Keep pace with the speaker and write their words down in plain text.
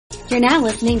You're now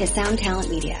listening to Sound Talent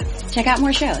Media. Check out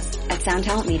more shows at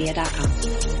soundtalentmedia.com.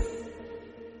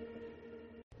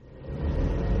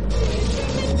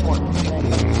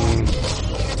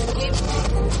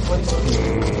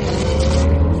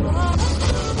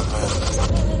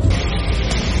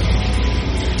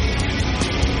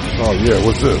 Oh yeah,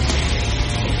 what's this?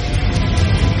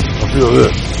 I feel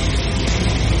this.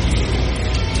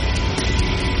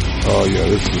 Oh yeah,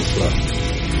 this is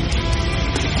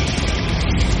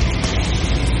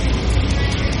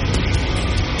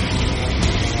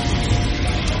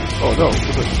oh no.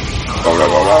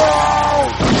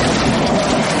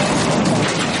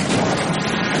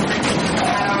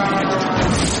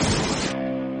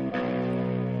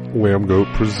 Lamb Goat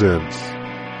presents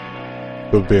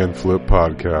the Van Flip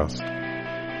Podcast.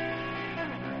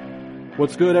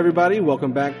 What's good, everybody?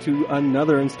 Welcome back to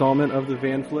another installment of the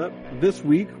Van Flip. This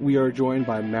week, we are joined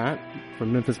by Matt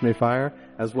from Memphis Mayfire,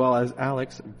 as well as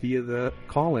Alex via the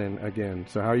call-in again.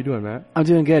 So how are you doing, Matt? I'm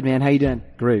doing good, man. How you doing?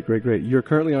 Great. You're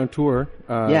currently on tour.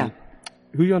 Yeah.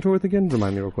 Who are you on tour with again?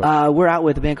 Remind me real quick. We're out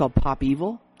with a band called Pop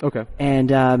Evil. Okay.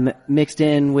 And mixed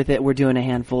in with it, we're doing a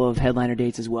handful of headliner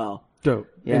dates as well. Dope.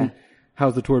 Yeah. And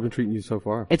how's the tour been treating you so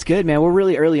far? It's good, man. We're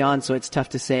really early on, so it's tough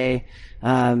to say,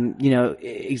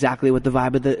 exactly what the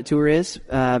vibe of the tour is,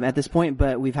 at this point,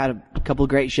 but we've had a couple of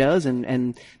great shows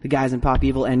and the guys in Pop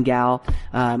Evil and Gal,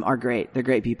 are great. They're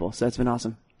great people, so it's been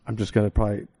awesome. I'm just gonna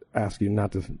probably ask you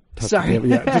not to touch Sorry. the camera.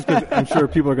 Yeah, just 'cause I'm sure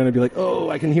people are gonna be like, oh,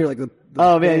 I can hear like the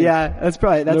Oh man, yeah. That's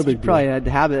probably deal. a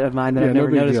habit of mine that I've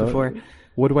never noticed before.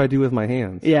 What do I do with my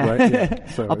hands? Yeah. Right? Yeah.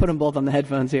 So I'll put them both on the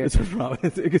headphones here. It's a problem.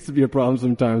 It gets to be a problem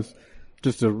sometimes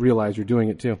just to realize you're doing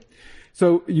it too.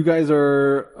 So you guys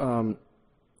are,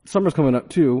 summer's coming up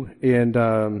too, and,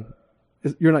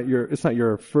 it's not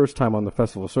your first time on the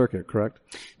festival circuit, correct?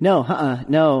 No,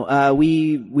 no.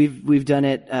 We've done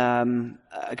it,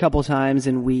 a couple times,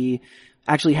 and we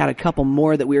actually had a couple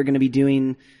more that we were going to be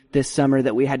doing this summer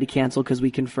that we had to cancel because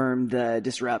we confirmed the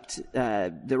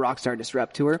the Rockstar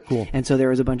Disrupt tour. Cool. And so there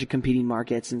was a bunch of competing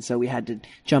markets, and so we had to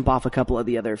jump off a couple of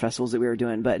the other festivals that we were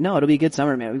doing. But no, it'll be a good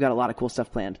summer, man. We've got a lot of cool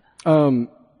stuff planned. Do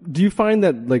you find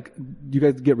that, like, you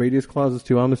guys get radius clauses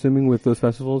too, I'm assuming, with those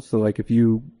festivals? So, like, if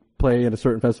you play at a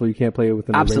certain festival, you can't play it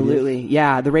within the Absolutely. radius?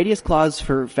 Yeah. The radius clause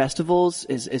for festivals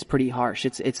is pretty harsh.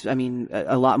 It's, I mean,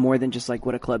 a lot more than just like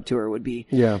what a club tour would be.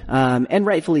 Yeah. And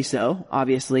rightfully so,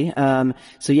 obviously.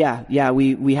 So yeah,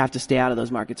 we have to stay out of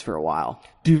those markets for a while.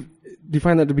 Do you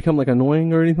find that to become like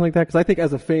annoying or anything like that? Cause I think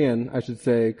as a fan, I should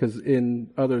say, cause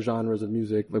in other genres of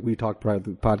music, like we talked prior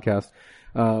to the podcast,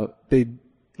 they,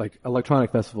 like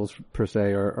electronic festivals per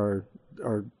se are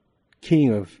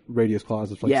king of radius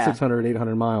clauses, like 600,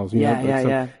 800 miles, you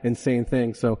know, insane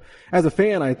thing. So as a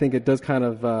fan, I think it does kind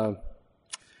of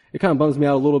bums me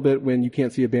out a little bit when you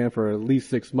can't see a band for at least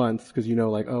 6 months because you know,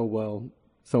 like, oh, well,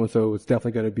 so-and-so is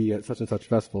definitely going to be at such and such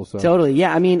festival. So totally.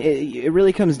 Yeah. I mean, it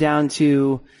really comes down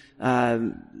to,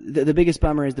 the biggest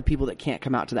bummer is the people that can't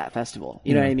come out to that festival.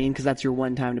 You know what I mean? Cause that's your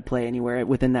one time to play anywhere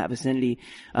within that vicinity.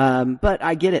 But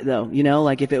I get it though, you know,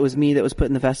 like if it was me that was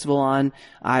putting the festival on,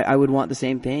 I would want the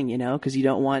same thing, you know, cause you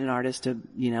don't want an artist to,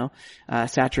 you know,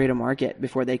 saturate a market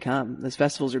before they come. Those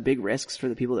festivals are big risks for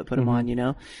the people that put them on, you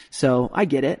know? So I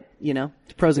get it, you know,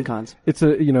 it's pros and cons. It's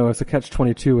a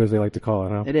catch-22 as they like to call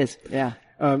it, huh? It is. Yeah.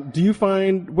 Do you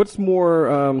find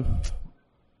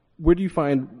where do you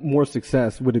find more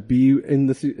success? Would it be in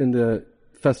the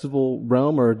festival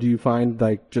realm, or do you find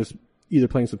like just either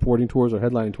playing supporting tours or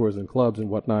headlining tours in clubs and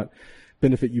whatnot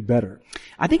benefit you better?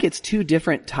 I think it's two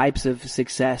different types of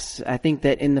success. I think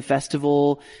that in the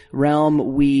festival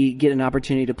realm, we get an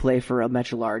opportunity to play for a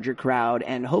much larger crowd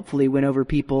and hopefully win over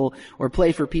people or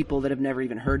play for people that have never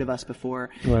even heard of us before.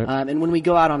 Right. And when we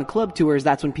go out on club tours,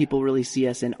 that's when people really see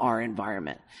us in our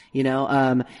environment. You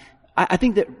know, I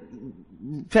think that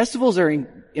festivals are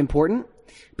important,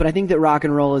 but I think that rock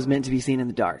and roll is meant to be seen in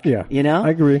the dark. Yeah. You know? I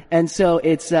agree. And so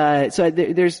it's,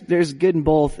 there's good in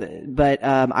both, but,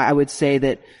 I would say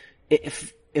that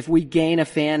if we gain a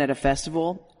fan at a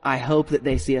festival, I hope that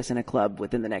they see us in a club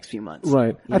within the next few months.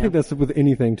 Right. I think that's with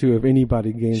anything too. If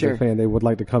anybody gains Sure. a fan, they would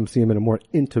like to come see them in a more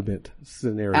intimate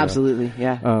scenario. Absolutely.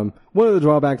 Yeah. One of the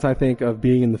drawbacks I think of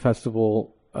being in the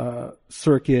festival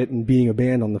circuit and being a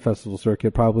band on the festival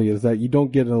circuit probably is that you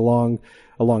don't get a long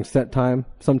set time.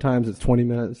 Sometimes it's 20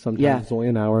 minutes, sometimes it's only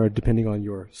an hour, depending on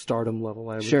your stardom level,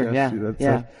 I would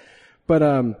guess. But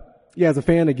as a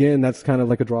fan, again, that's kind of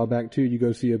like a drawback too. You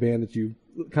go see a band that you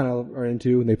kind of are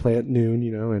into, and they play at noon,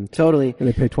 and Totally. and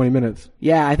they play 20 minutes.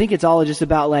 Yeah, I think it's all just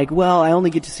about like, well, I only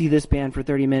get to see this band for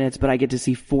 30 minutes, but I get to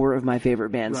see 4 of my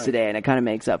favorite bands today, and it kind of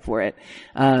makes up for it.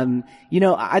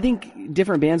 I think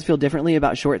different bands feel differently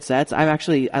about short sets.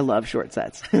 I love short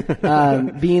sets.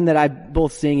 Being that I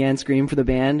both sing and scream for the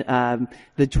band,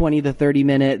 the 20, the 30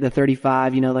 minute, the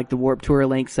 35, like the Warped Tour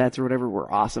length sets or whatever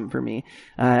were awesome for me.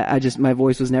 My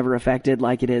voice was never affected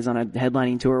like it is on a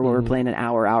headlining tour where we're playing an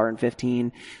hour and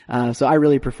 15. So I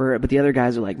really prefer it, but the other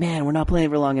guys are like, man, we're not playing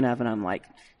for long enough. And I'm like,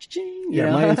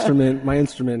 my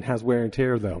instrument has wear and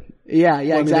tear though. Yeah,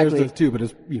 Well, exactly. There's those too, but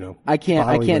it's, I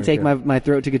can't take my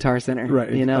throat to Guitar Center. Right.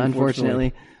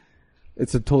 Unfortunately.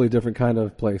 It's a totally different kind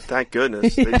of place. Thank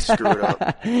goodness they screwed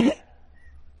up.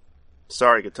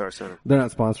 Sorry, Guitar Center. They're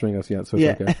not sponsoring us yet, so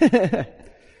it's okay.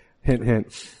 Hint,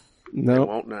 hint. No. They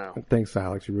won't now. Thanks,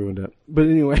 Alex. You ruined it. But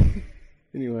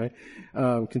anyway,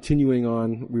 continuing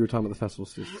on, we were talking about the festival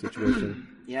situation.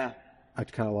 Yeah. I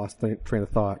kind of lost train of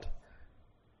thought.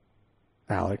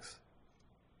 Alex.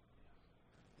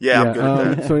 Yeah, I'm good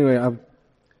at that. So anyway,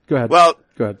 go ahead. Well,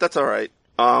 go ahead. That's all right.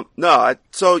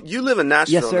 So you live in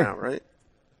Nashville Yes, sir. now, right?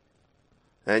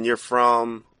 And you're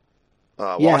from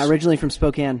Yeah, originally from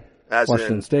Spokane.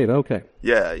 Washington State. Okay.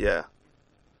 Yeah.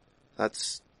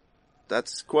 That's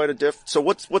quite a So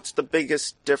what's the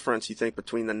biggest difference you think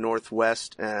between the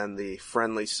Northwest and the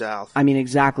friendly South? I mean,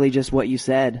 exactly just what you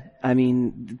said. I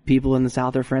mean, people in the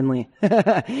South are friendly.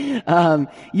 Growing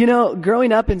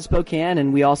up in Spokane,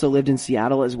 and we also lived in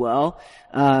Seattle as well,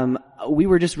 we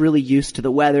were just really used to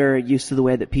the weather, used to the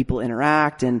way that people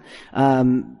interact. And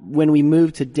when we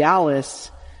moved to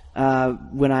Dallas,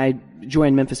 when I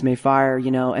joined Memphis May Fire,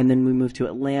 and then we moved to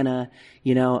Atlanta,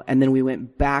 and then we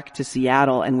went back to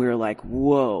Seattle, and we were like,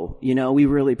 whoa, we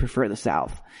really prefer the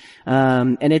South.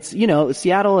 And it's,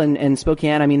 Seattle and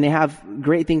Spokane, I mean, they have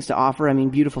great things to offer. I mean,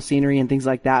 beautiful scenery and things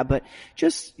like that, but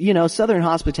just, Southern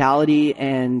hospitality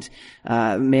and,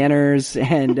 manners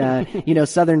and,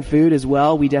 Southern food as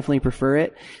well. We definitely prefer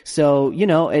it. So,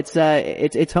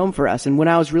 it's home for us. And when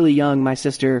I was really young, my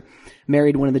sister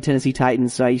married one of the Tennessee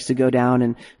Titans, so I used to go down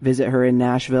and visit her in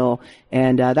Nashville,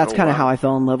 and that's kind of how I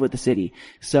fell in love with the city.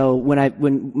 So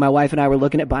when my wife and I were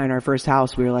looking at buying our first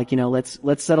house, we were like,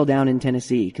 let's settle down in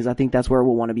Tennessee, because I think that's where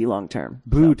we'll want to be long term.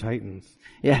 Boo Titans.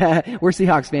 Yeah, we're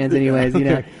Seahawks fans anyways,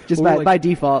 Okay. just Well, by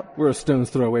default. We're a stone's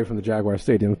throw away from the Jaguar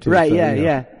Stadium too. Right, so,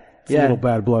 yeah. It's a little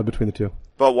bad blood between the two.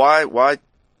 But why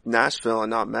Nashville and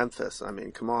not Memphis? I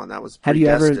mean, come on, that was Have you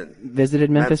predestined. ever visited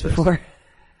Memphis before?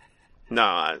 No,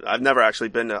 I've never actually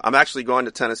been to. I'm actually going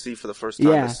to Tennessee for the first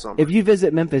time this summer. If you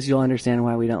visit Memphis, you'll understand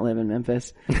why we don't live in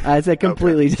Memphis. It's a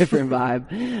completely different vibe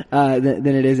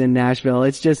than it is in Nashville.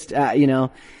 It's just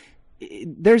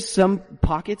there's some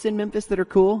pockets in Memphis that are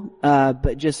cool,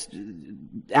 but just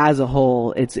as a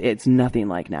whole, it's nothing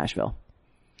like Nashville.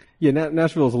 Yeah,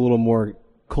 Nashville is a little more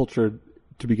cultured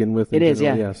to begin with. It is,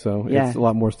 yeah. So it's a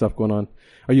lot more stuff going on.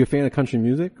 Are you a fan of country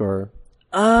music or?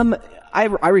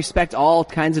 I respect all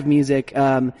kinds of music.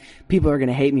 People are going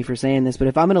to hate me for saying this, but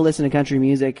if I'm going to listen to country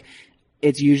music,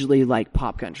 it's usually like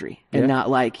pop country and not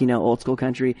like, old school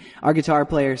country. Our guitar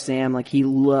player, Sam, like he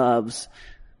loves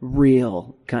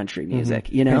real country music,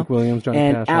 Hank Williams, Johnny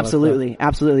and Cash,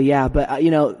 absolutely, yeah. But,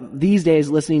 these days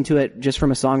listening to it just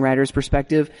from a songwriter's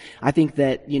perspective, I think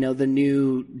that, the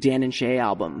new Dan and Shay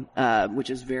album, which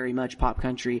is very much pop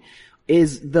country,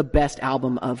 is the best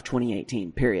album of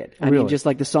 2018, period. I mean, just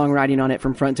like the songwriting on it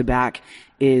from front to back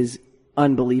is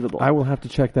unbelievable. I will have to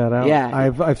check that out. Yeah.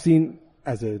 I've seen,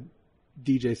 as a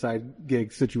DJ side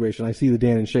gig situation, I see the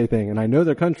Dan and Shay thing, and I know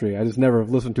they're country. I just never have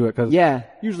listened to it, because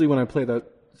usually when I play that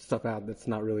stuff out, that's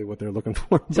not really what they're looking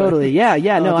for. Totally. Yeah.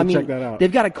 No, I mean, check that out.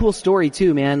 They've got a cool story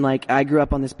too, man. Like, I grew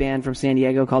up on this band from San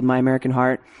Diego called My American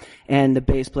Heart, and the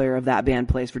bass player of that band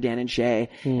plays for Dan and Shay.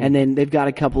 And then they've got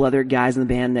a couple other guys in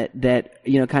the band that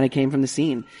kind of came from the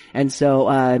scene. And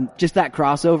so, just that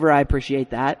crossover, I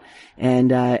appreciate that.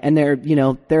 And they're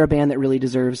a band that really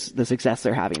deserves the success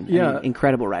they're having. Yeah. I mean,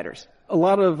 incredible writers. A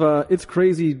lot of, it's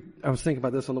crazy. I was thinking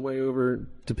about this on the way over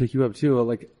to pick you up too.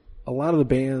 Like, a lot of the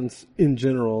bands in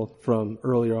general from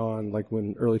earlier on, like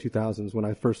early 2000s, when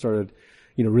I first started,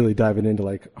 really diving into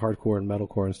like hardcore and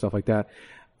metalcore and stuff like that,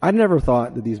 I never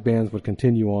thought that these bands would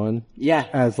continue on. Yeah.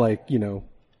 As like,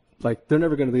 like they're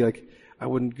never going to be like,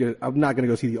 I'm not going to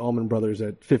go see the Allman Brothers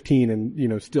at 15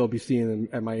 and, still be seeing them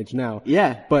at my age now.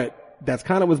 Yeah. But that's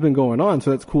kind of what's been going on.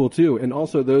 So that's cool too. And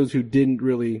also those who didn't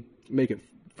really make it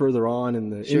further on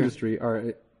in the industry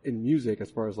or in music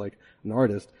as far as like an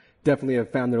artist, definitely have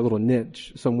found their little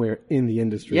niche somewhere in the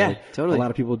industry. Yeah, like, totally. A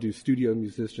lot of people do studio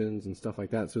musicians and stuff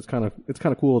like that. So it's kind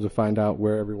of cool to find out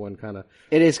where everyone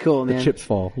It is cool, man. the chips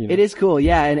fall. You know? It is cool,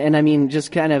 yeah. And I mean,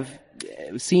 just kind of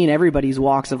seeing everybody's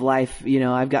walks of life. You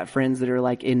know, I've got friends that are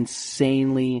like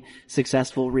insanely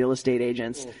successful real estate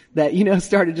agents that, you know,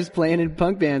 started just playing in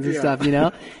punk bands and stuff, you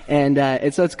know? And,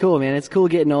 so it's cool, man. It's cool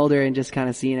getting older and just kind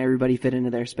of seeing everybody fit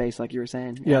into their space, like you were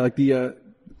saying. Yeah, like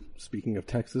speaking of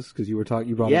Texas, because you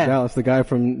brought up Dallas, the guy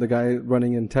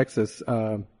running in Texas,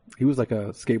 he was like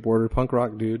a skateboarder, punk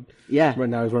rock dude. Yeah. Right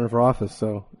now he's running for office,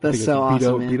 so. That's so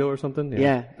awesome, man. Beto or something?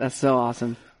 Yeah, that's so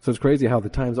awesome. So it's crazy how the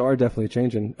times are definitely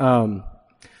changing.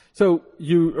 So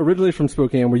you originally from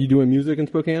Spokane. Were you doing music in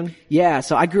Spokane? Yeah,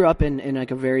 so I grew up in like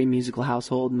a very musical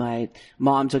household. My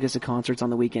mom took us to concerts on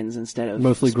the weekends instead of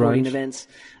mostly sporting grunge events.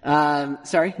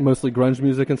 Sorry? Mostly grunge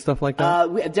music and stuff like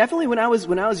that? Definitely when I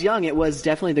was young, it was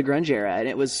definitely the grunge era, and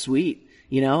it was sweet.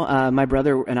 You know, my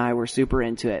brother and I were super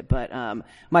into it, but,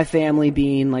 my family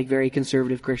being like very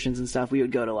conservative Christians and stuff, we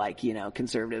would go to like, you know,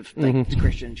 conservative, like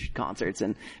Christian concerts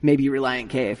and maybe Reliant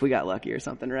K if we got lucky or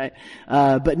something, right?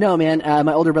 But no, man,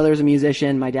 my older brother was a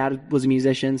musician, my dad was a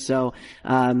musician, so,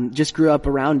 just grew up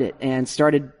around it and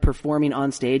started performing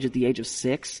on stage at the age of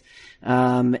 6,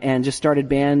 and just started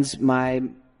bands. My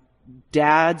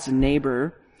dad's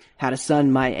neighbor had a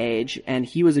son my age, and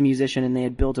he was a musician, and they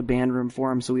had built a band room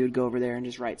for him, so we would go over there and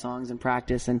just write songs and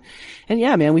practice. And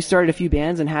yeah, man, we started a few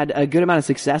bands and had a good amount of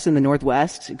success in the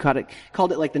Northwest. Called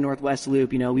it like the Northwest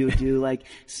Loop, you know. We would do like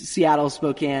Seattle,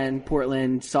 Spokane,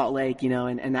 Portland, Salt Lake, you know,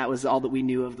 and that was all that we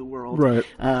knew of the world. Right.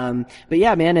 But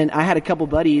yeah, man, and I had a couple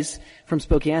buddies from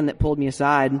Spokane that pulled me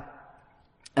aside.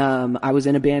 I was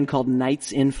in a band called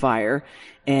Nights in Fire,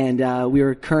 and we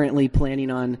were currently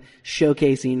planning on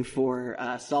showcasing for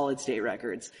Solid State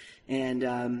Records. And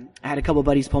I had a couple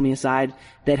buddies pull me aside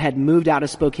that had moved out of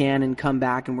Spokane and come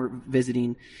back and were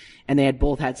visiting, and they had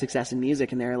both had success in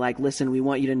music, and they were like, listen, we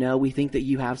want you to know we think that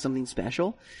you have something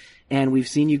special. And we've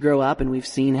seen you grow up, and we've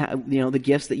seen how, you know, the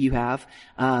gifts that you have,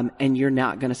 and you're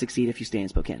not going to succeed if you stay in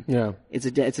Spokane. Yeah, it's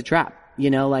a trap. You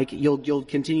know, like you'll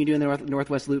continue doing the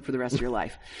Northwest Loop for the rest of your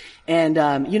life. And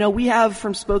you know, we have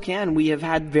from Spokane, we have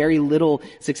had very little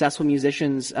successful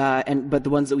musicians, but the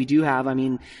ones that we do have, I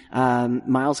mean,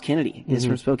 Miles Kennedy is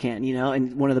from Spokane, you know,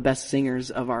 and one of the best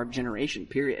singers of our generation,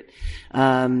 period.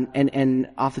 And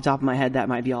off the top of my head, that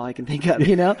might be all I can think of,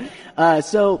 you know.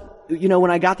 So, you know,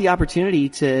 when I got the opportunity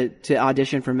to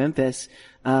audition for Memphis,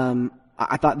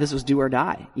 I thought this was do or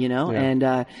die, you know? Yeah.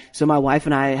 And, so my wife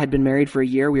and I had been married for a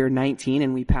year. We were 19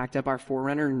 and we packed up our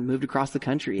 4Runner and moved across the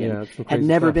country and had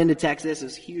never been to Texas. It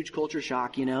was a huge culture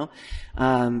shock, you know?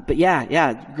 But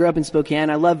yeah, grew up in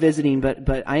Spokane. I love visiting,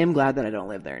 but I am glad that I don't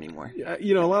live there anymore. Yeah,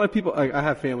 you know, a lot of people, I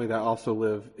have family that also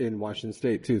live in Washington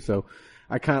State too, so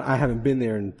I haven't been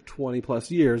there in 20 plus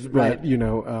years, but right. You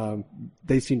know,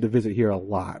 they seem to visit here a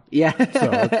lot. Yeah. So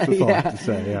that's all I have to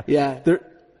say, yeah. Yeah.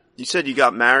 You said you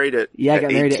got married at I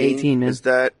got married at 18, man. Is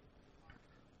that,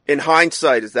 in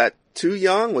hindsight, is that too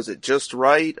young? Was it just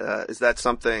right? Is that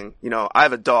something, you know, I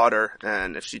have a daughter,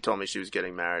 and if she told me she was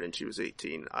getting married and she was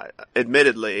 18,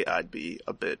 admittedly, I'd be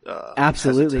a bit,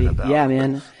 absolutely. About yeah,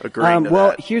 man. Agreeing to well,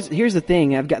 that. here's the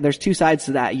thing. There's two sides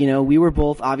to that. You know, we were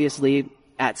both obviously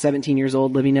at 17 years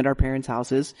old living at our parents'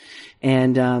 houses,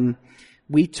 and,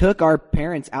 we took our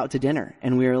parents out to dinner,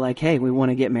 and we were like, hey, we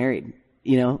want to get married.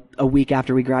 You know, a week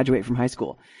after we graduate from high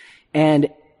school.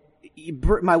 And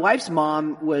my wife's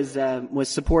mom was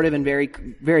supportive and very,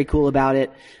 very cool about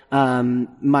it.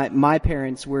 My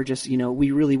parents were just, you know,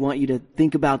 we really want you to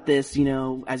think about this, you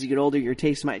know, as you get older, your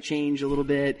tastes might change a little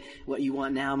bit. What you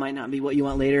want now might not be what you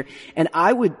want later. And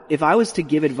if I was to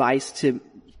give advice to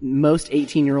most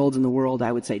 18-year-olds in the world,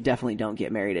 I would say definitely don't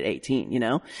get married at 18, you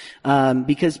know?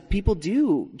 Because people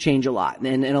do change a lot,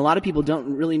 and a lot of people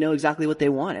don't really know exactly what they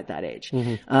want at that age.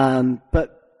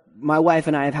 But my wife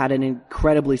and I have had an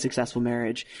incredibly successful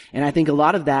marriage, and I think a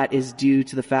lot of that is due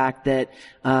to the fact that,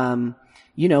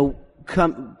 you know,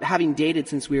 having dated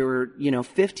since we were, you know,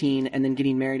 15 and then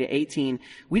getting married at 18,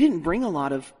 we didn't bring a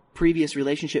lot of previous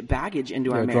relationship baggage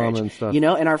into our marriage, drama and stuff. You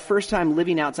know, and our first time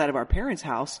living outside of our parents'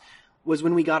 house was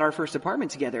when we got our first apartment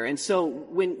together. And so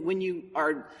when you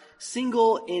are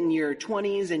single in your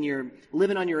 20s and you're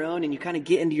living on your own and you kind of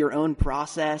get into your own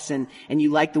process and you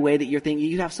like the way that you're thinking,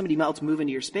 you have somebody else move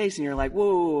into your space and you're like,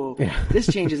 whoa,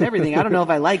 this changes everything. I don't know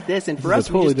if I like this. And for us,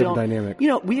 totally we just don't, dynamic. You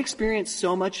know, we experience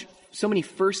so many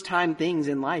first time things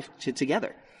in life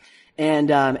together. And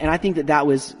I think that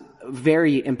was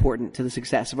very important to the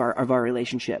success of our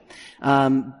relationship.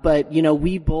 But you know,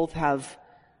 we both have,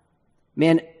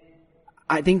 man,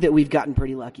 I think that we've gotten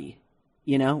pretty lucky.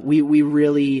 You know, we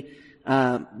really,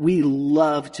 we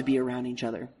love to be around each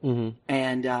other. Mm-hmm.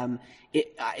 And,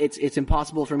 it's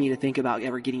impossible for me to think about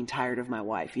ever getting tired of my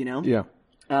wife, you know? Yeah.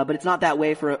 But it's not that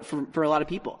way for a lot of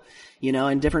people, you know,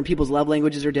 and different people's love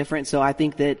languages are different. So I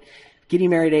think that getting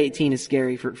married at 18 is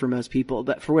scary for most people,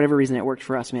 but for whatever reason it worked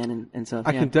for us, man. And so,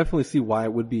 I can definitely see why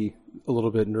it would be a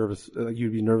little bit nervous,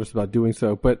 you'd be nervous about doing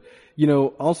so. But, you know,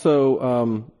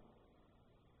 also,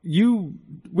 you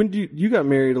got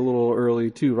married a little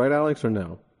early too, right, Alex, or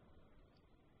no?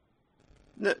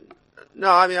 No,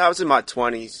 I mean, I was in my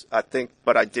 20s, I think,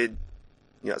 but I did,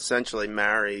 you know, essentially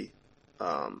marry,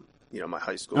 you know, my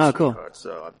high school sweetheart. Cool.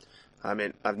 So, I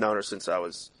mean, I've known her since I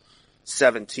was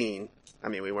 17. I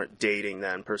mean, we weren't dating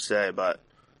then per se, but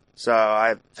so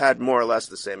I've had more or less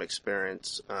the same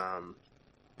experience.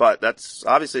 But that's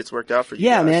obviously it's worked out for you.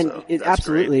 Yeah, guys, man, so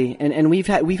absolutely. And we've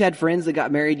had friends that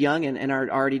got married young and are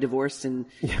already divorced and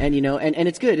you know, and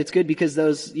it's good. It's good because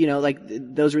those, you know, like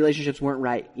those relationships weren't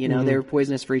right. You know, they were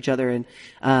poisonous for each other. And,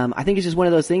 I think it's just one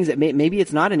of those things that maybe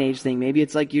it's not an age thing. Maybe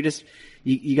it's like you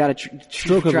gotta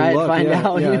try and find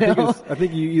out, you know? I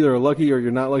think you either are lucky or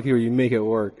you're not lucky or you make it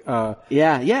work.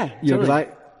 Yeah. You know, cause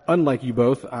unlike you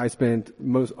both, I spent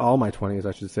all my 20s,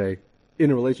 I should say, in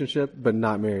a relationship, but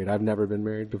not married. I've never been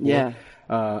married before. Yeah.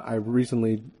 I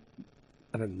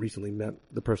didn't recently met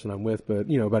the person I'm with, but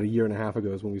you know, about a year and a half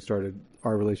ago is when we started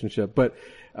our relationship. But,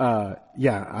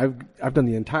 yeah, I've done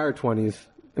the entire 20s.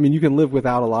 I mean, you can live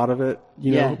without a lot of it,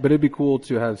 you know, but it'd be cool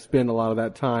to have spent a lot of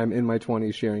that time in my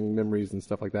 20s sharing memories and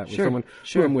stuff like that with someone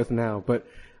who I'm with now. But,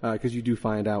 cause you do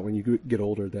find out when you get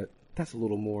older that that's a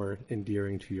little more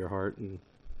endearing to your heart and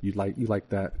you like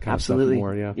that kind of stuff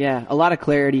more, yeah. Yeah, a lot of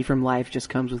clarity from life just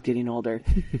comes with getting older.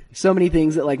 So many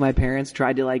things that like my parents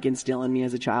tried to like instill in me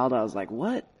as a child, I was like,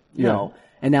 what? No.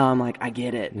 And now I'm like, I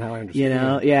get it. Now I understand. You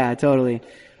know? Yeah, totally.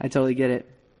 I totally get it.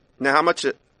 Now,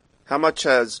 how much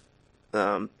has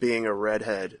being a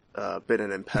redhead been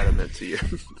an impediment to you?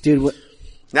 Dude,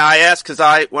 Now I ask because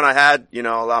when I had, you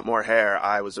know, a lot more hair,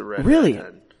 I was a redhead. Really?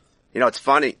 And, you know, it's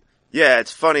funny. Yeah,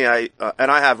 it's funny. And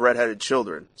I have redheaded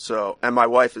children. So, and my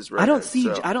wife is redheaded.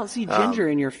 I don't see ginger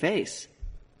in your face.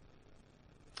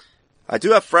 I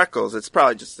do have freckles. It's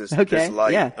probably just this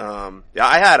light. Yeah. Yeah,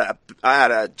 I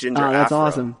had a ginger afro. That's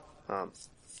awesome.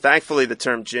 Thankfully the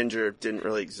term ginger didn't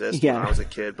really exist when I was a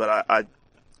kid, but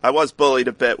I was bullied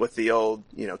a bit with the old,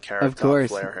 you know, carrot top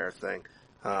flare hair thing.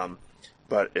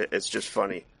 But it's just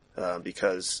funny,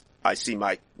 because I see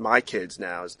my kids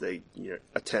now as they, you know,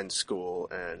 attend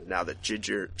school, and now that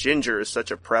ginger is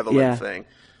such a prevalent thing.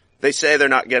 They say they're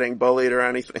not getting bullied or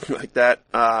anything like that.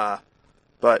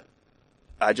 But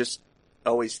I just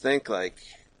always think like,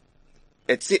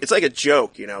 it's like a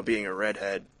joke, you know, being a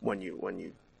redhead when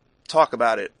you talk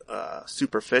about it,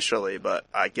 superficially, but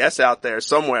I guess out there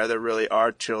somewhere there really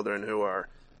are children who are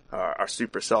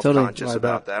super self-conscious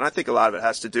about that. And I think a lot of it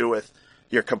has to do with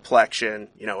your complexion,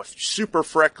 you know, if you're super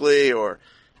freckly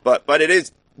but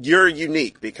you're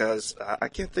unique because I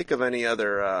can't think of any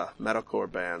other,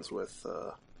 metalcore bands with,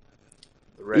 the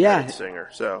redheaded singer.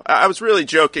 So I was really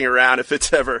joking around if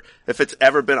it's ever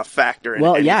been a factor in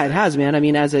anything. Yeah, it has, man. I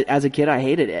mean, as a kid, I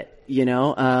hated it, you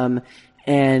know,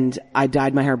 and I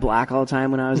dyed my hair black all the time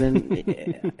when I was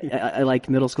in like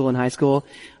middle school and high school.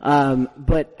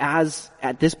 But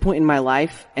at this point in my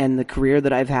life and the career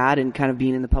that I've had and kind of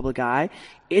being in the public eye,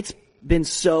 it's been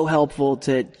so helpful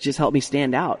to just help me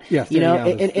stand out. Yeah, you know,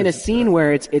 in a scene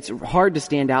where it's hard to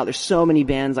stand out. There's so many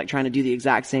bands like trying to do the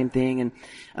exact same thing. And,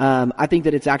 I think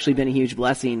that it's actually been a huge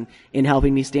blessing in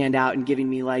helping me stand out and giving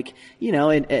me like, you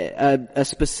know, a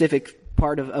specific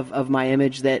part of my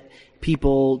image that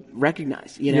people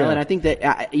recognize, you know, and I think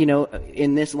that, you know,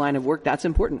 in this line of work, that's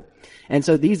important. And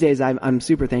so these days I'm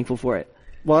super thankful for it.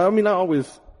 Well, I mean,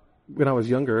 when I was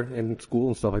younger in school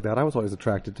and stuff like that, I was always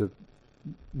attracted to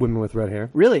women with red hair.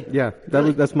 Really? Yeah.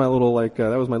 That's my little, like,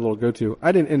 that was my little go-to.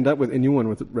 I didn't end up with anyone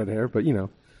with red hair, but you know.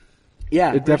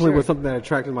 Yeah. It definitely was something that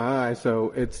attracted my eye,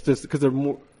 so it's just, cause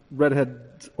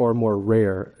redheads are more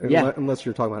rare. Unless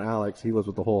you're talking about Alex, he lives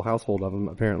with the whole household of them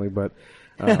apparently, but,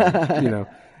 you know.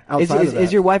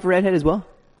 Is your wife a redhead as well?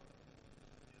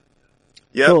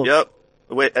 Yep, cool. Yep.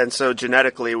 And so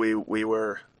genetically,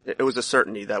 it was a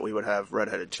certainty that we would have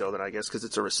redheaded children, I guess, because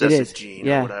it's a recessive gene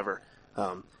or whatever.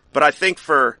 But I think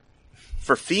for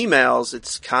females,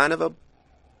 it's kind of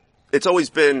it's always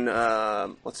been,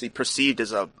 perceived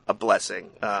as a blessing.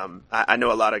 I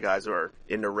know a lot of guys who are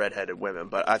into redheaded women,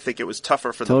 but I think it was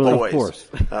tougher for the boys.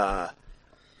 Of course.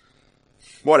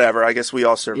 Whatever. I guess we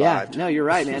all survived. Yeah, no, you're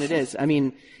right, man. It is. I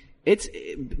mean, It's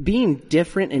being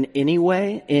different in any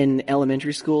way in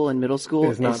elementary school and middle school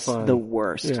is the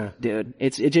worst, dude.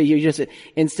 You just,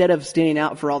 instead of standing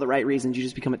out for all the right reasons, you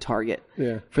just become a target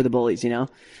for the bullies, you know?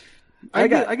 I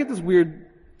have this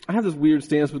weird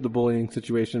stance with the bullying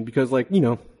situation because, like, you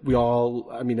know,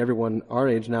 everyone our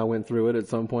age now went through it at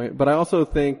some point, but I also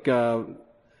think, I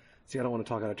don't want to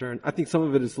talk out of turn. I think some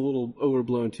of it is a little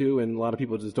overblown too, and a lot of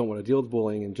people just don't want to deal with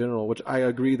bullying in general, which I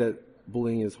agree that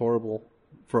bullying is horrible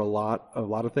for a lot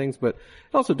of things, but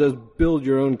it also does build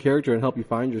your own character and help you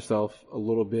find yourself a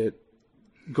little bit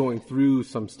going through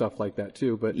some stuff like that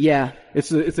too. But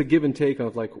it's a give and take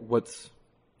of like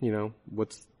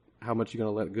how much you're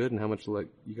going to let good and how much you're going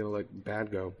to let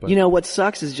bad go. But, you know, what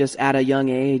sucks is just at a young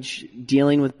age,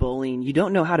 dealing with bullying, you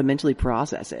don't know how to mentally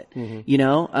process it. Mm-hmm. You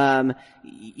know,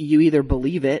 you either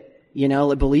believe it, you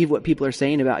know, believe what people are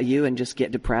saying about you and just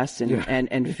get depressed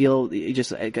and feel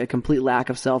just a complete lack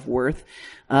of self-worth.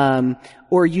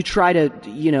 Or you try to,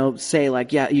 you know, say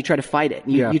like, you try to fight it.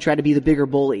 You try to be the bigger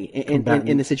bully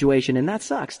in the situation. And that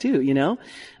sucks too, you know?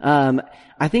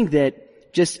 I think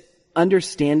that just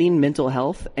understanding mental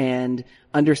health and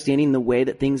understanding the way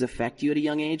that things affect you at a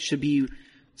young age should be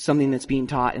something that's being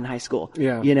taught in high school.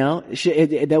 Yeah. You know,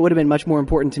 that would have been much more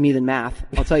important to me than math.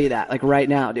 I'll tell you that, like right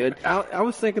now, dude. I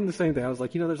was thinking the same thing. I was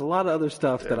like, you know, there's a lot of other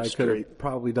stuff that I could have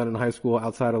probably done in high school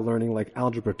outside of learning like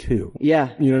algebra 2. Yeah.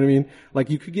 You know what I mean? Like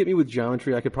you could get me with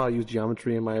geometry. I could probably use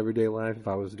geometry in my everyday life if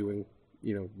I was doing,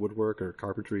 you know, woodwork or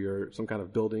carpentry or some kind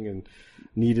of building and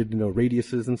needed, you know,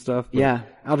 radiuses and stuff. But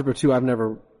algebra 2, I've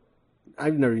never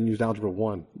even used algebra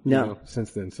 1. You know,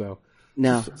 since then. So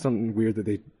it's something weird that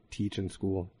they teach in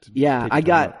school.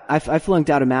 I flunked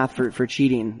out of math for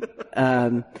cheating.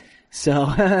 So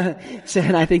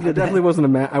and I think I wasn't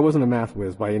a math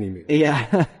whiz by any means.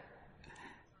 Yeah.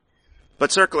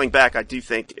 But circling back, I do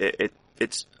think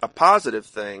it's a positive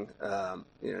thing.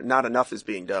 You know, not enough is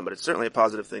being done, but it's certainly a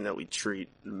positive thing that we treat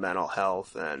mental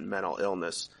health and mental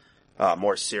illness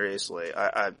more seriously.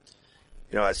 I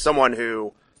you know, as someone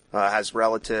who has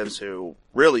relatives who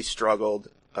really struggled,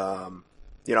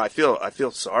 you know, I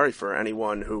feel sorry for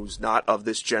anyone who's not of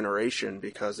this generation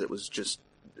because it was just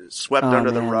swept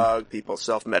under the rug. People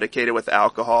self-medicated with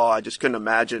alcohol. I just couldn't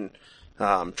imagine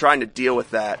trying to deal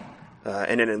with that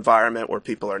in an environment where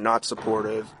people are not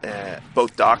supportive,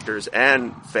 both doctors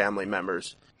and family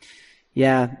members.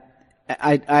 Yeah,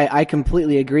 I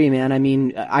completely agree, man. I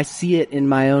mean, I see it in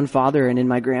my own father and in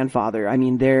my grandfather. I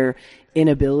mean, their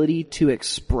inability to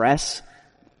express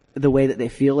the way that they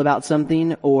feel about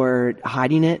something or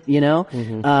hiding it, you know.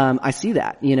 Mm-hmm. I see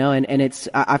that, you know, and it's,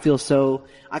 I feel so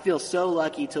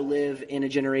lucky to live in a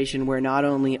generation where not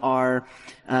only are,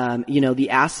 you know,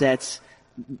 the assets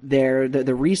there,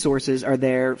 the resources are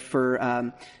there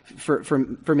for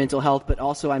mental health, but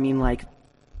also, I mean, like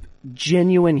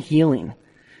genuine healing,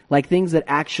 like things that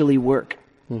actually work.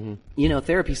 Mm-hmm. You know,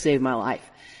 therapy saved my life.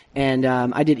 And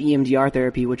I did EMDR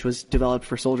therapy, which was developed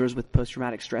for soldiers with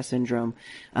post-traumatic stress syndrome.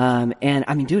 And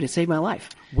I mean, dude, it saved my life.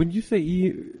 When you say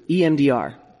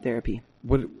EMDR therapy.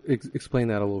 Explain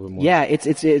that a little bit more. Yeah,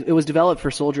 it was developed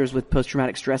for soldiers with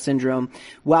post-traumatic stress syndrome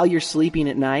while you're sleeping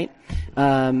at night.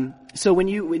 So when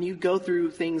you go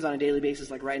through things on a daily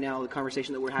basis, like right now, the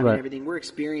conversation that we're having and everything, we're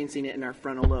experiencing it in our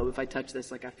frontal lobe. If I touch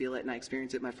this, like I feel it and I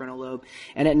experience it in my frontal lobe.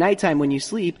 And at nighttime when you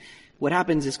sleep, what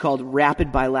happens is called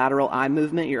rapid bilateral eye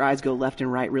movement. Your eyes go left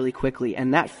and right really quickly.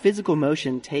 And that physical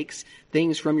motion takes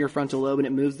things from your frontal lobe and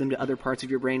it moves them to other parts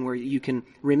of your brain where you can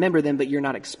remember them, but you're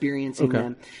not experiencing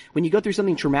them. When you go through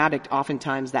something traumatic,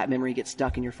 oftentimes that memory gets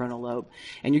stuck in your frontal lobe.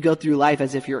 And you go through life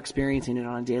as if you're experiencing it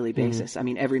on a daily basis. I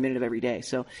mean, every minute of every day.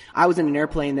 So I was in an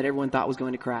airplane that everyone thought was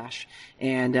going to crash.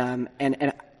 And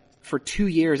for 2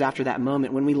 years after that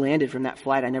moment, when we landed from that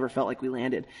flight, I never felt like we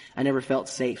landed. I never felt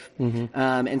safe. Mm-hmm.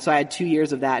 And so I had 2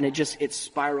 years of that, and it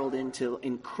spiraled into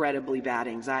incredibly bad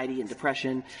anxiety and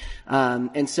depression.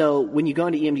 And so when you go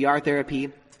into EMDR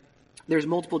therapy, there's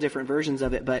multiple different versions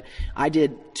of it, but I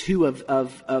did two of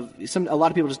some. A lot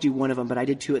of people just do one of them, but I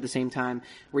did two at the same time,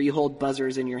 where you hold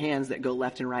buzzers in your hands that go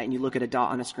left and right, and you look at a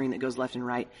dot on a screen that goes left and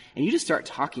right, and you just start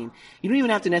talking. You don't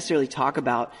even have to necessarily talk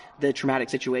about the traumatic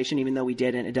situation, even though we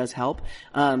did, and it does help.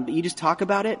 But you just talk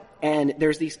about it, and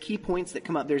there's these key points that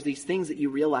come up. There's these things that you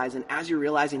realize, and as you're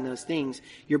realizing those things,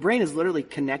 your brain is literally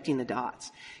connecting the dots.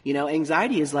 You know,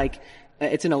 anxiety is like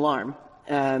it's an alarm.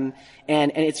 And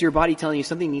it's your body telling you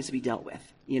something needs to be dealt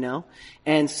with.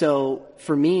 And so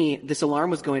for me, this alarm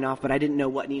was going off, but I didn't know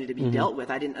what needed to be dealt with.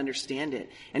 I didn't understand it.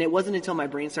 And it wasn't until my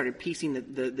brain started piecing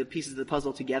the pieces of the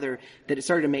puzzle together that it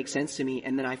started to make sense to me.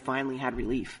 And then I finally had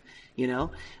relief,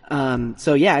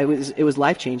 So yeah, it was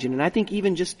life changing. And I think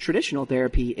even just traditional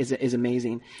therapy is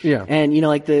amazing. Yeah. And,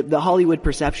 like the Hollywood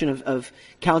perception of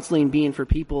counseling being for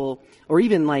people, or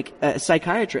even like a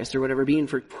psychiatrist or whatever being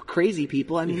for crazy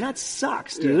people. I mean, that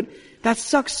sucks, dude. Yeah. That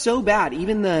sucks so bad.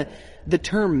 Even the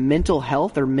term mental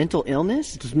health or mental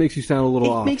illness. It just makes you sound a little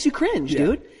off. It makes you cringe,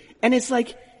 dude. And it's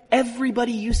like,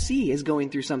 everybody you see is going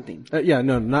through something.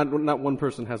 Not one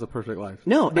person has a perfect life.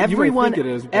 No, but everyone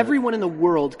is, everyone in the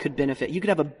world could benefit. You could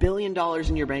have $1 billion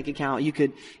in your bank account. You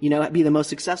could, be the most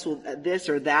successful at this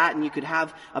or that, and you could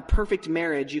have a perfect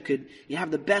marriage. You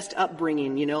have the best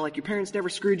upbringing, like your parents never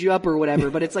screwed you up or whatever,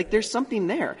 but it's like there's something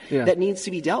there that needs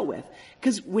to be dealt with.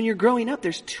 Because when you're growing up,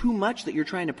 there's too much that you're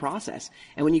trying to process.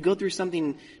 And when you go through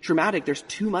something traumatic, there's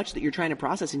too much that you're trying to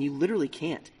process, and you literally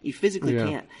can't. You physically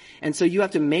can't. And so you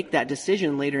have to make that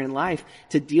decision later in life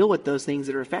to deal with those things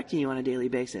that are affecting you on a daily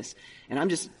basis. And I'm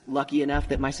just lucky enough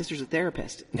that my sister's a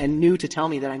therapist and knew to tell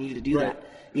me that I needed to do that,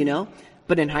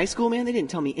 But in high school, man, they didn't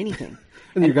tell me anything.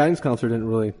 And your guidance counselor didn't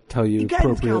really tell you appropriately.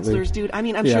 Guidance counselors, dude. I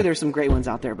mean, I'm sure there's some great ones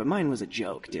out there, but mine was a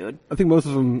joke, dude. I think most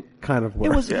of them kind of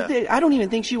were. It was. I don't even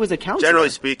think she was a counselor.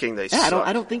 Generally speaking, they suck.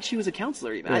 I don't think she was a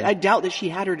counselor even. I doubt that she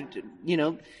had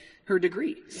her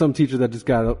degree. Some teacher that just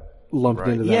got lumped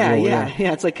into that role.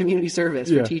 Yeah. It's like community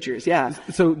service for teachers. Yeah.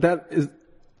 So that is.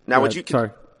 Now,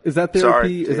 sorry. Is that therapy?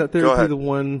 Sorry, is that therapy the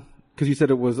one? Because you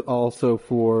said it was also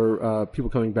for people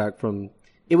coming back from.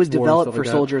 It was developed for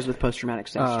soldiers with post-traumatic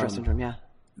stress syndrome. Yeah.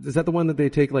 Is that the one that they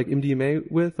take like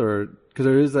MDMA with, or because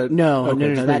there is that? No,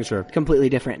 that's completely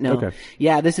different. No. Okay.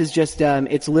 Yeah, this is just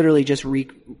it's literally just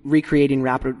recreating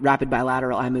rapid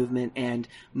bilateral eye movement and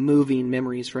moving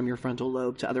memories from your frontal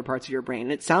lobe to other parts of your brain.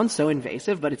 And it sounds so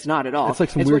invasive, but it's not at all. It's like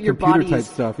some weird what your body type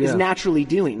stuff. is naturally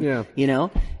doing. Yeah.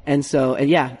 And so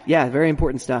very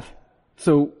important stuff.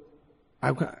 So.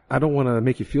 I don't want to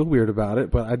make you feel weird about it,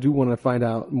 but I do want to find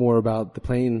out more about the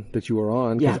plane that you were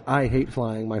on, because I hate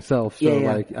flying myself.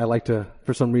 So I like to,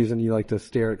 for some reason, you like to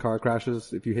stare at car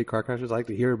crashes. If you hate car crashes, I like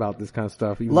to hear about this kind of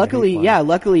stuff. Luckily,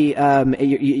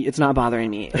 it's not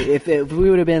bothering me. If we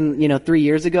would have been, 3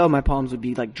 years ago, my palms would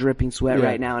be like dripping sweat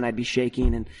right now, and I'd be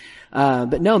shaking. And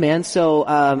but no, man. So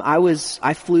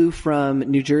I flew from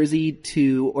New Jersey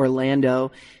to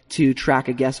Orlando to track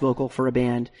a guest vocal for a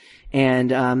band. And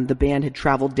the band had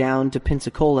traveled down to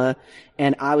Pensacola,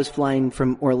 and I was flying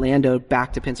from Orlando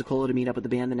back to Pensacola to meet up with the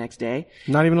band the next day.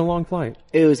 Not even a long flight.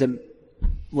 It was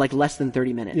less than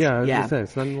 30 minutes. Yeah, I was gonna say,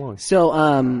 it's not even long.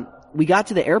 So we got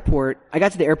to the airport. I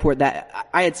got to the airport that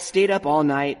I had stayed up all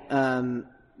night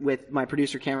with my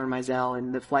producer Cameron Mizell,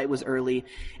 and the flight was early.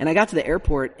 And I got to the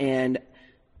airport, and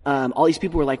all these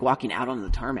people were like walking out onto the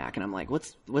tarmac, and I'm like,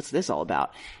 what's this all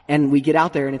about? And we get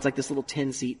out there, and it's like this little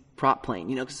 10-seat prop plane,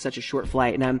 because it's such a short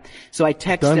flight. And so I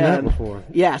text, done that before.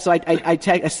 Yeah. So I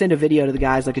send a video to the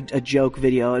guys, like a joke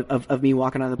video of me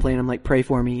walking on the plane. I'm like, pray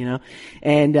for me,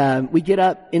 and, we get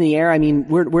up in the air. I mean,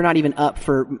 we're not even up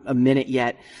for a minute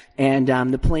yet. And,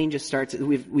 the plane just starts,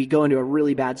 we go into a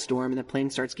really bad storm, and the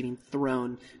plane starts getting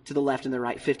thrown to the left and the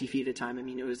right 50 feet at a time. I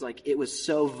mean, it was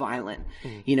so violent.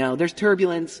 There's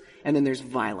turbulence and then there's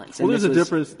violence. Well, there's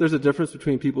a difference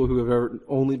between people who have ever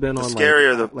only been on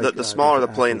scarier, the smaller the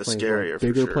plane, the scarier.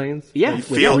 Bigger for sure. planes. Yeah. You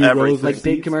feel everything. Like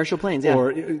big commercial planes, yeah.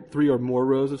 Or 3 or more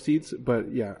rows of seats.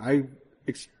 But yeah, I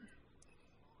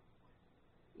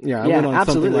went on absolutely.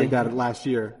 something like that last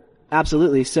year.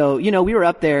 Absolutely. So, we were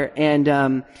up there, and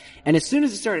as soon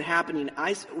as it started happening,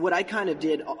 what I kind of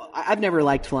did, I've never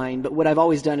liked flying, but what I've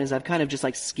always done is I've kind of just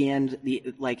like scanned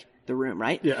the room,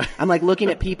 right? Yeah. I'm like looking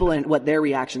at people and what their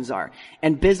reactions are.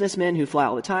 And businessmen who fly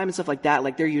all the time and stuff like that,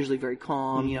 like they're usually very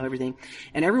calm, everything.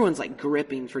 And everyone's like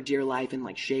gripping for dear life and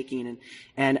like shaking.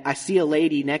 And I see a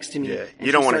lady next to me. Yeah. And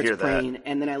you don't want to hear praying, that.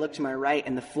 And then I look to my right,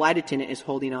 and the flight attendant is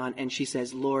holding on, and she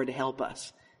says, "Lord, help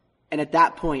us." And at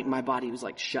that point, my body was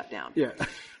like shut down. Yeah.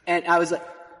 And I was like,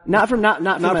 not from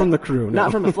the crew, no.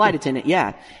 Not from a flight attendant,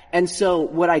 yeah. And so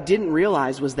what I didn't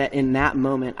realize was that in that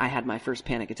moment, I had my first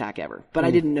panic attack ever. But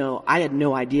I didn't know, I had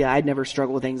no idea. I'd never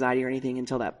struggled with anxiety or anything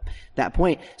until that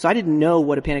point. So I didn't know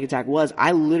what a panic attack was.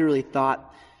 I literally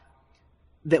thought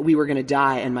that we were going to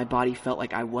die, and my body felt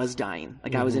like I was dying.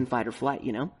 Like I was in fight or flight,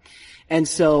 And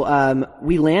so,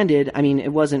 we landed, I mean,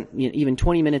 it wasn't even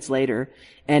 20 minutes later,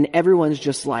 and everyone's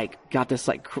just like, got this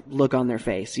like look on their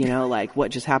face, like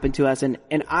what just happened to us. And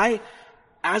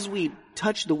as we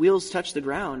the wheels touch the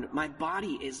ground, my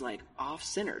body is like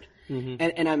off-centered.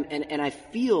 And I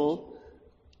feel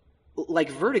like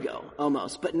vertigo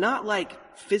almost, but not like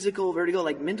physical vertigo,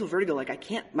 like mental vertigo. Like I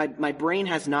can't, my brain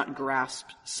has not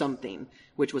grasped something,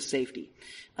 which was safety.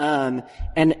 And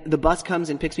the bus comes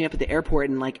and picks me up at the airport,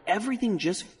 and like everything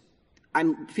just,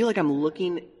 feel like I'm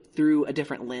looking through a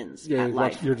different lens at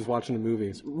life. You're just watching a movie.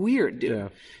 It's weird, dude. Yeah.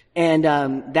 And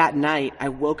that night, I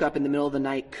woke up in the middle of the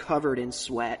night covered in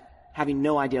sweat, having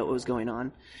no idea what was going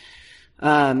on.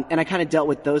 And I kind of dealt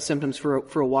with those symptoms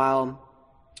for a while.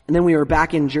 And then we were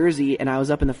back in Jersey, and I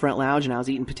was up in the front lounge, and I was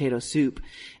eating potato soup,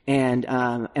 and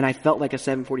I felt like a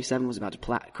 747 was about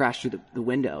to crash through the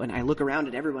window. And I look around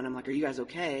at everyone. I'm like, "Are you guys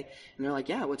okay?" And they're like,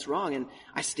 "Yeah, what's wrong?" And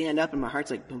I stand up, and my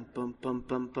heart's like boom, boom, boom,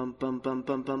 boom, boom, boom, boom,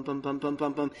 boom, boom, boom, boom, boom,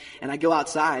 boom, boom. And I go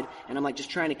outside, and I'm like just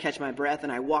trying to catch my breath.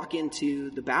 And I walk into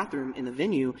the bathroom in the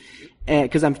venue,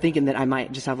 because I'm thinking that I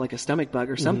might just have like a stomach bug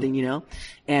or something, you know.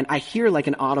 And I hear like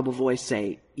an audible voice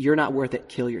say, "You're not worth it.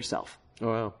 Kill yourself." Oh,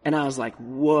 wow. And I was like,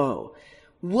 whoa,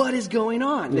 what is going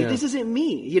on? Like, this isn't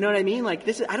me. You know what I mean? Like,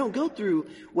 I don't go through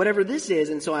whatever this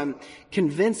is. And so I'm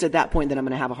convinced at that point that I'm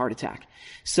going to have a heart attack.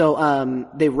 So,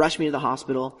 they rush me to the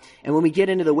hospital. And when we get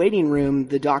into the waiting room,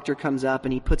 the doctor comes up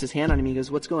and he puts his hand on me. He goes,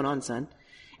 "What's going on, son?"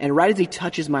 And right as he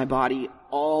touches my body,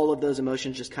 all of those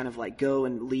emotions just kind of like go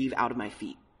and leave out of my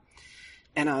feet.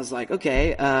 And I was like,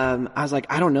 okay,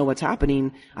 I don't know what's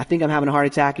happening. I think I'm having a heart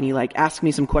attack. And he like asked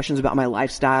me some questions about my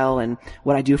lifestyle and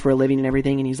what I do for a living and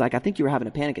everything. And he's like, "I think you were having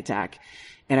a panic attack.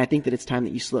 And I think that it's time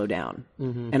that you slow down."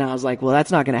 Mm-hmm. And I was like, well, that's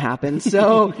not going to happen.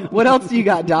 So what else do you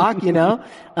got, doc? You know?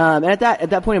 And at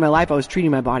that point in my life, I was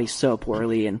treating my body so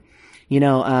poorly. And, you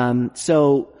know,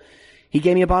 so he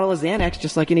gave me a bottle of Xanax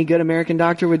just like any good American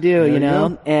doctor would do, you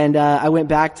know? And, I went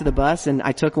back to the bus and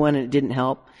I took one and it didn't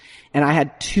help. And I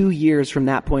had 2 years from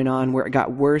that point on where it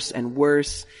got worse and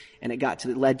worse, and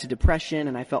it led to depression,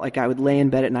 and I felt like I would lay in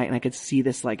bed at night and I could see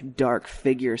this like dark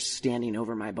figure standing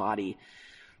over my body.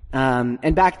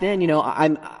 And back then, you know,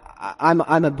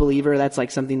 I'm a believer. That's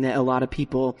like something that a lot of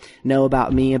people know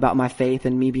about me, about my faith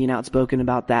and me being outspoken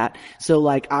about that. So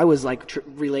like I was like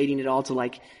relating it all to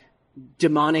like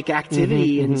demonic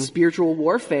activity and spiritual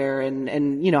warfare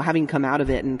and, you know, having come out of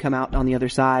it and come out on the other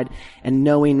side and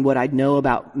knowing what I know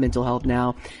about mental health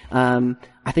now,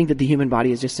 I think that the human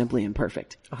body is just simply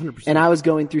imperfect. 100%. And I was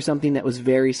going through something that was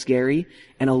very scary,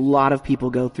 and a lot of people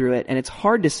go through it. And it's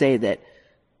hard to say that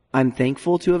I'm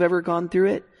thankful to have ever gone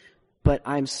through it, but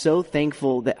I'm so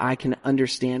thankful that I can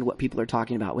understand what people are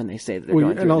talking about when they say that they're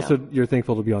going through it. And also, now. You're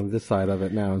thankful to be on this side of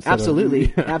it now.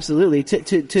 Absolutely. Absolutely.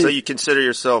 So you consider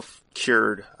yourself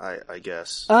cured, I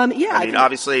guess. Yeah. I mean,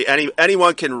 obviously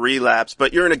anyone can relapse,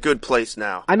 but you're in a good place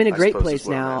now. I'm in a great place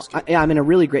now. I'm in a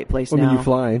really great place now. I mean, you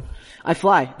fly. I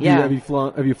fly. Yeah. Have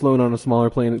you flown on a smaller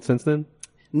plane since then?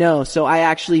 No, so I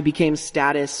actually became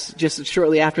status just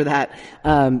shortly after that.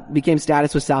 Became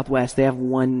status with Southwest. They have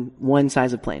one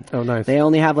size of plane. Oh, nice. They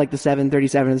only have like the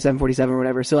 737 and the 747 or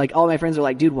whatever. So like all my friends are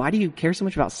like, "Dude, why do you care so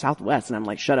much about Southwest?" And I'm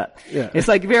like, "Shut up." Yeah. It's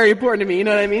like very important to me. You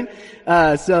know what I mean?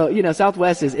 So you know,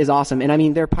 Southwest is awesome, and I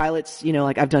mean their pilots. You know,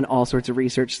 like I've done all sorts of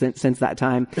research since that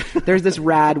time. There's this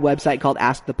rad website called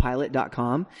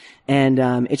AskThePilot.com.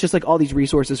 And it's just like all these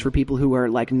resources for people who are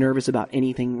like nervous about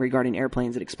anything regarding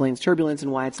airplanes. It explains turbulence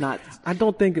and why it's not. I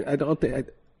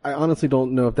honestly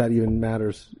don't know if that even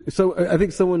matters. So I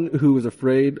think someone who is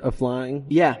afraid of flying,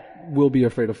 will be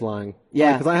afraid of flying.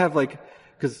 Yeah,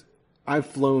 because I've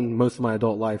flown most of my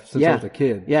adult life since I was a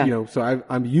kid. Yeah, you know, so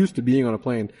I'm used to being on a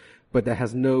plane, but that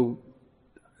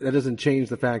doesn't change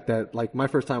the fact that like my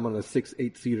first time on a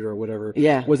 6-8 seater or whatever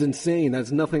was insane.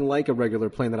 That's nothing like a regular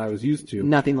plane that I was used to.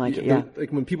 Nothing like it. Yeah.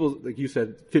 Like when people, like you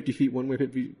said, 50 feet one way,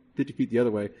 50 feet the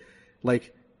other way,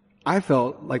 like I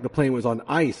felt like the plane was on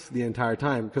ice the entire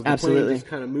time because the plane just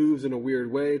kind of moves in a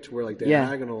weird way to where like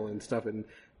diagonal and stuff. And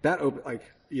that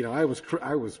I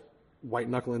was white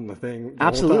knuckling the thing.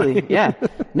 Absolutely. Yeah.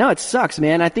 No, it sucks,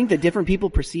 man. I think that different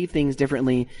people perceive things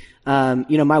differently. You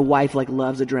know, my wife like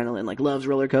loves adrenaline, like loves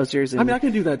roller coasters. And, I mean, I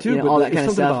can do that too, but all that kind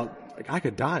of stuff. About, like, I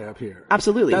could die up here.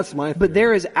 Absolutely. That's my thing. But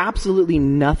there is absolutely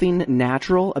nothing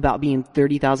natural about being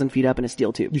 30,000 feet up in a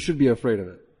steel tube. You should be afraid of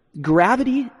it.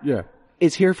 Gravity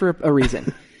is here for a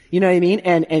reason. You know what I mean?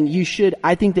 And you should,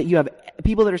 I think that you have,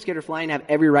 people that are scared of flying have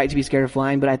every right to be scared of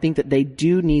flying, but I think that they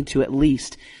do need to at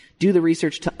least do the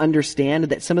research to understand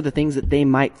that some of the things that they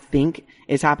might think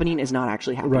is happening is not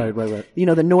actually happening. Right. You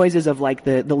know, the noises of like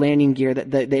the landing gear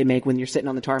that they make when you're sitting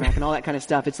on the tarmac and all that kind of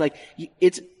stuff. It's like,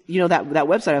 you know, that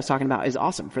website I was talking about is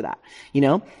awesome for that, you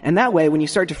know? And that way, when you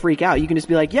start to freak out, you can just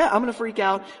be like, yeah, I'm going to freak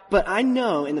out, but I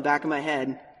know in the back of my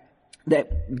head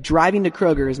that driving to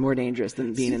Kroger is more dangerous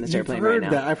than being in this airplane right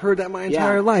now. I've heard that my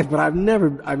entire life, but I've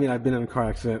been in a car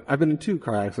accident. I've been in 2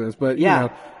 car accidents, but you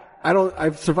know,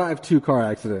 I've survived 2 car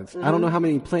accidents. I don't know how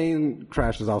many plane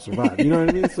crashes I'll survive. You know what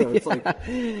I mean? So it's like,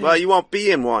 well, you won't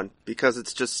be in one because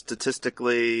it's just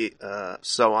statistically,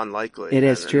 so unlikely. It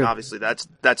is true. And obviously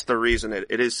that's the reason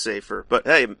it is safer. But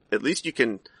hey, at least you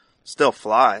can still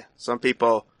fly. Some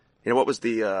people, what was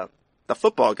the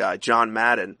football guy, John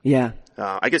Madden? Yeah.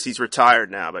 I guess he's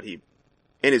retired now, but he,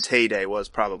 in his heyday, was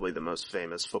probably the most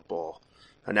famous football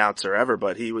announcer ever,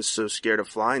 but he was so scared of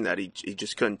flying that he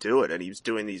just couldn't do it. And he was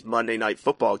doing these Monday Night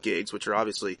Football gigs, which are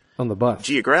obviously on the bus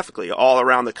geographically all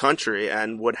around the country,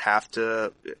 and would have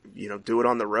to, do it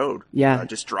on the road. Yeah.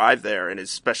 Just drive there in his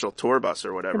special tour bus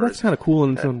or whatever. Well, that's kind of cool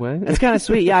in its own way. That's kind of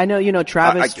sweet. Yeah, I know,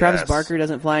 Travis guess. Barker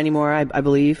doesn't fly anymore, I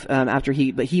believe,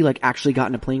 but he like actually got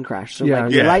in a plane crash. So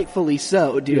Yeah. rightfully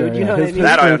so, dude. You know what I mean?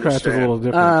 That I plane crash is a understand. little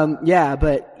different.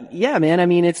 But yeah, man, I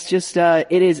mean, it's just,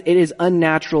 it is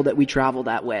unnatural that we travel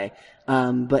that way.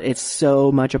 But it's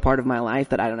so much a part of my life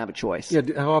that I don't have a choice. Yeah,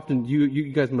 how often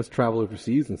you guys must travel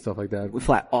overseas and stuff like that? We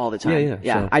fly all the time.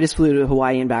 Yeah. I just flew to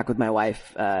Hawaii and back with my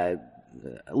wife, a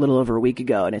little over a week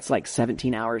ago, and it's like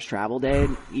 17 hours travel day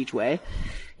each way,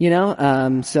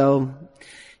 so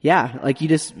yeah, like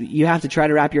you have to try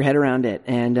to wrap your head around it.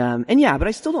 And yeah, but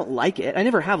I still don't like it. I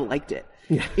never have liked it.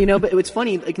 Yeah. But it's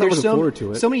funny, like there's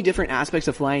so many different aspects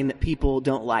of flying that people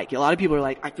don't like. A lot of people are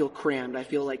like, I feel crammed. I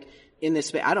feel like in this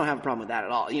space. I don't have a problem with that at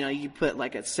all. You put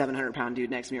like a 700-pound dude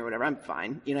next to me or whatever, I'm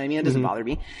fine. You know what I mean? It doesn't bother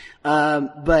me.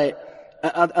 But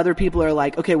other people are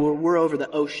like, okay, well, we're over the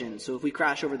ocean. So if we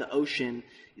crash over the ocean,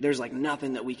 there's like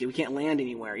nothing that we can't land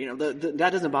anywhere.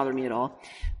 That doesn't bother me at all.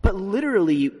 But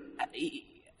literally,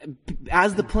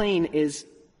 as the plane is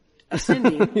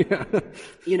ascending,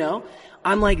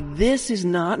 I'm like, this is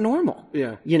not normal.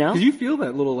 Yeah. Because you feel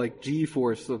that little like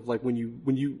G-force of like when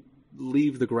you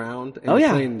leave the ground and the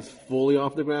plane's fully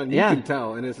off the ground, you can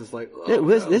tell, and it's just like,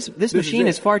 this machine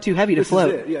is far too heavy to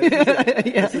float.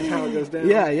 This is how it goes down.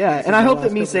 Yeah. And I hope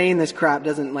that me saying this crap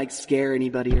doesn't like scare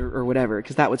anybody or whatever,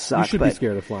 because that would suck. You should be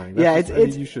scared of flying.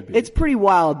 You should be. It's pretty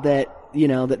wild that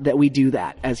that we do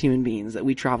that as human beings, that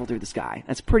we travel through the sky.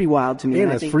 That's pretty wild to me.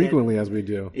 And as frequently as we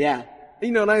do. Yeah.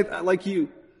 And I like you.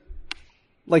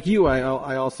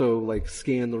 I also like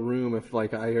scan the room if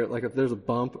like I hear like if there's a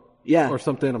bump. Yeah. Or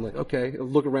something, I'm like, okay,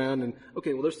 look around and,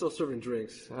 okay, well, they're still serving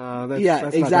drinks. That's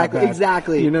exactly, not that bad.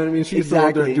 exactly. You know what I mean? She's still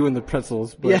out there doing the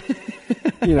pretzels, but,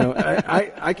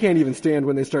 I can't even stand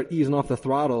when they start easing off the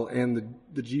throttle and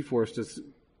the G-force just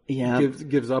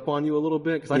gives up on you a little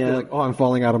bit, because I feel like, oh, I'm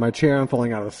falling out of my chair, I'm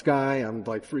falling out of the sky, I'm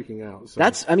like freaking out. So.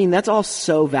 That's all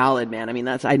so valid, man. I mean,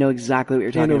 I know exactly what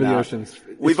you're talking over about. The oceans.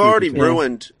 We've already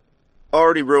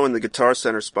ruined the Guitar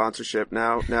Center sponsorship.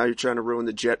 Now you're trying to ruin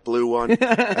the JetBlue one.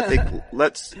 I think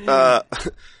let's, as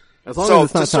long as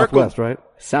it's not Southwest, right?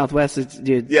 Southwest is,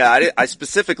 dude. Yeah, I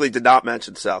specifically did not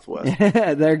mention Southwest.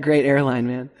 They're a great airline,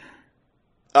 man.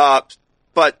 But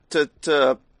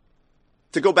to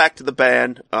go back to the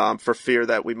band, for fear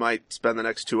that we might spend the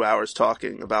next 2 hours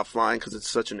talking about flying, because it's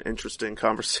such an interesting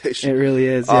conversation. It really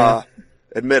is, yeah.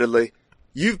 Admittedly.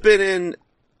 You've been in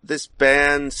this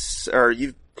band,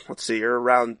 you're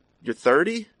around, you're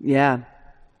 30? Yeah.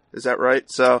 Is that right?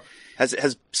 So,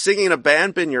 has singing in a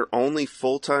band been your only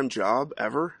full-time job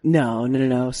ever?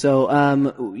 No. So,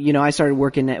 I started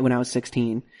working when I was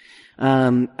 16.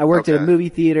 I worked at a movie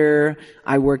theater.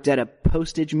 I worked at a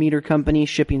postage meter company,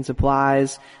 shipping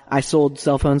supplies. I sold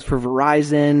cell phones for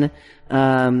Verizon.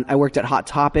 I worked at Hot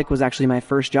Topic, was actually my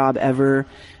first job ever.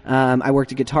 I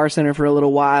worked at Guitar Center for a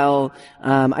little while.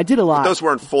 I did a lot. But those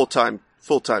weren't full-time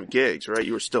gigs, right?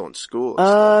 You were still in school.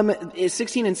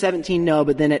 16 and 17, no,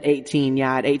 but then at 18,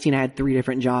 at 18 I had 3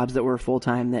 different jobs that were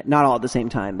full-time, that, not all at the same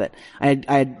time, but I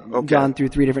had gone through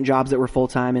 3 different jobs that were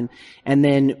full-time, and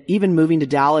then even moving to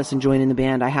Dallas and joining the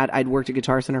band, I'd worked at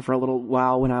Guitar Center for a little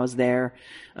while when I was there,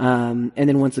 and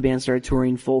then once the band started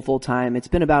touring full-time, it's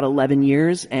been about 11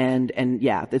 years, and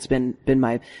yeah, it's been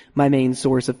my main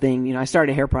source of thing. I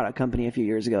started a hair product company a few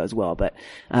years ago as well, but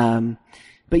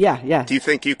yeah. Do you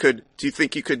think you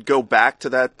could go back to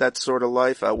that sort of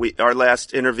life? Our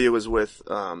last interview was with,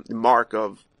 Mark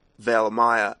of Veil of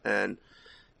Maya, and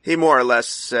he more or less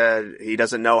said he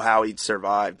doesn't know how he'd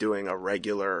survive doing a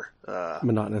regular,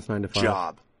 monotonous 9 to 5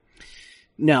 job.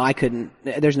 No, I couldn't.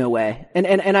 There's no way. And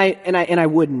I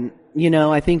wouldn't.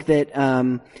 I think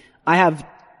that,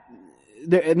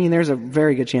 there's a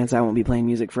very good chance I won't be playing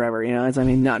music forever.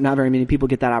 Not very many people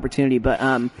get that opportunity, but,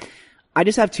 I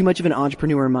just have too much of an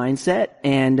entrepreneur mindset,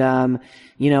 and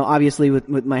obviously with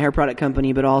my hair product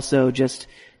company, but also just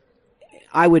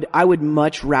I would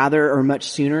much rather or much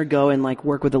sooner go and like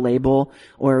work with a label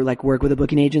or like work with a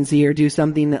booking agency or do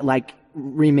something that like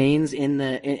remains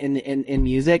in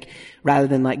music rather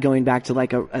than like going back to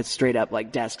like a straight up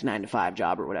like desk 9-to-5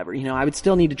 job or whatever. You know, I would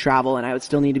still need to travel and I would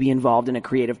still need to be involved in a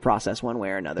creative process one way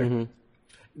or another.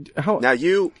 Mm-hmm. Now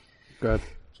you, go ahead.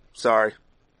 Sorry.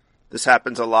 This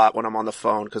happens a lot when I'm on the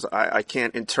phone because I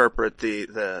can't interpret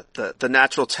the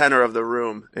natural tenor of the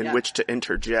room in which to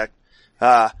interject.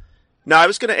 Now I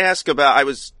was going to ask about, I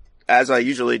was, as I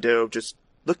usually do, just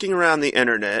looking around the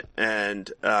internet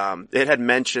and, it had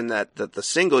mentioned that the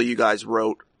single you guys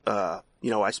wrote, I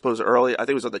suppose early, I think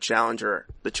it was on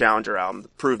the Challenger album,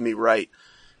 Prove Me Right,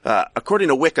 according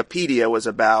to Wikipedia was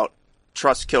about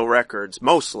Trustkill Records,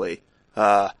 mostly,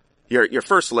 your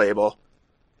first label.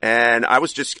 And I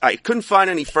couldn't find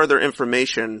any further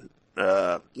information,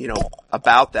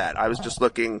 about that. I was just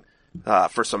looking,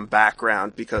 for some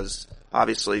background because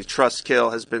obviously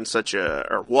Trustkill has been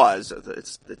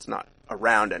it's not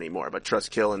around anymore, but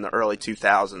Trustkill in the early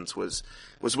 2000s was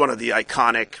one of the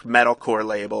iconic metalcore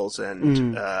labels.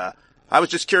 And, I was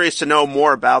just curious to know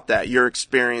more about that, your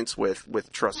experience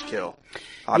with Trustkill.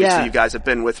 Obviously you guys have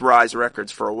been with Rise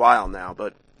Records for a while now,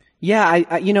 but.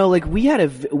 Yeah, we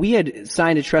had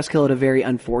signed to Trustkill at a very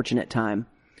unfortunate time.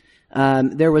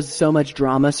 There was so much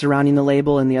drama surrounding the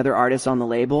label and the other artists on the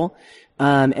label.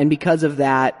 And because of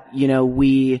that,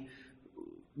 we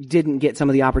didn't get some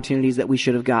of the opportunities that we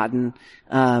should have gotten,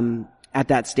 at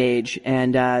that stage.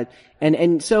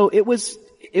 And so it was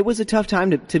a tough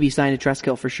time to be signed to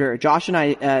Trustkill for sure. Josh,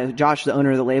 the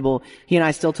owner of the label, he and I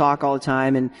still talk all the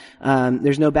time and,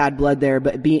 there's no bad blood there,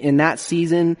 but in that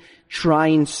season,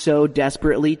 trying so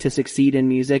desperately to succeed in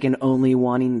music and only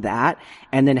wanting that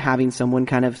and then having someone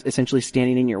kind of essentially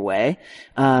standing in your way,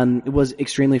 was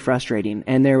extremely frustrating.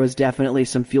 And there was definitely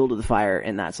some fuel to the fire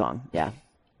in that song. Yeah.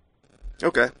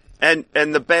 Okay. And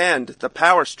the band, the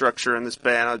power structure in this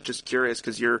band, I'm just curious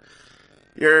because you're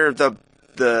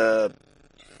the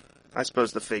I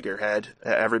suppose the figurehead.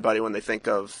 Everybody, when they think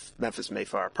of Memphis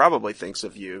Mayfire, probably thinks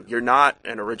of you. You're not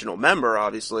an original member,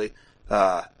 obviously.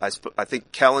 I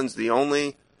think Kellen's the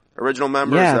only original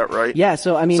member. Yeah. Is that right? Yeah.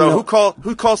 So I mean, who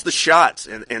calls the shots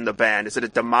in the band? Is it a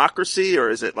democracy, or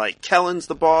is it like Kellen's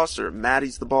the boss, or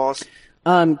Maddie's the boss?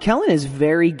 Kellen is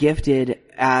very gifted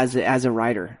as a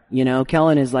writer.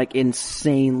 Kellen is like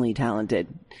insanely talented.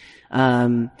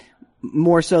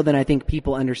 More so than I think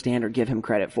people understand or give him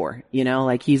credit for,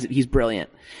 like he's brilliant.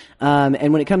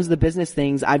 And when it comes to the business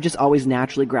things, I've just always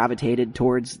naturally gravitated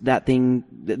towards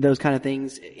those kind of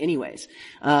things anyways.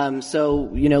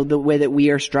 So, the way that we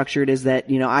are structured is that,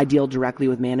 I deal directly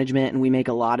with management and we make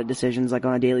a lot of decisions like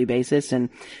on a daily basis. And,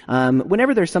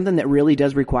 whenever there's something that really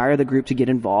does require the group to get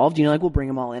involved, we'll bring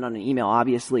them all in on an email,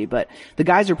 obviously, but the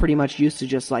guys are pretty much used to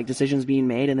just like decisions being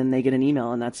made and then they get an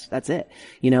email and that's it,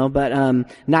 but,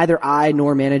 neither I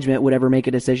nor management would ever make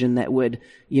a decision that would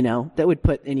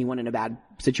put anyone in a bad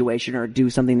situation or do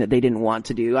something that they didn't want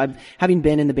to do. Having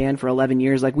been in the band for 11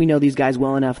 years, like we know these guys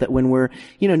well enough that when we're,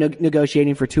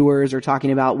 negotiating for tours or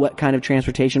talking about what kind of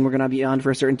transportation we're going to be on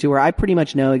for a certain tour, I pretty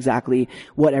much know exactly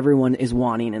what everyone is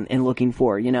wanting and looking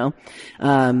for,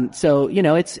 So,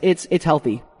 it's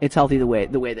healthy. It's healthy the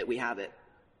way that we have it.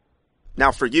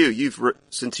 Now for you,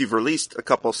 since you've released a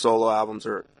couple solo albums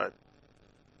or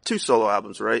 2 solo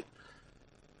albums, right?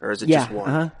 Or is it just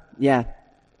one? Yeah.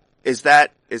 Is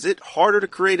it harder to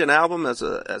create an album as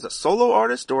a solo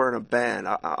artist or in a band?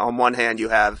 On one hand, you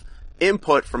have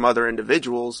input from other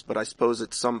individuals, but I suppose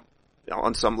it's on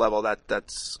some level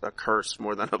that's a curse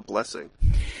more than a blessing.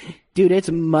 Dude, it's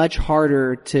much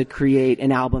harder to create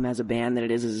an album as a band than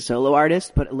it is as a solo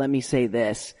artist, but let me say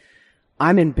this.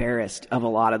 I'm embarrassed of a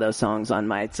lot of those songs on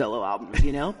my solo albums,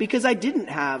 because I didn't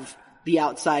have the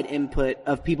outside input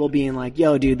of people being like,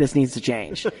 yo, dude, this needs to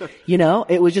change.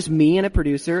 It was just me and a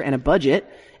producer and a budget.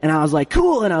 And I was like,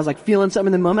 cool. And I was like feeling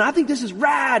something in the moment. I think this is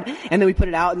rad. And then we put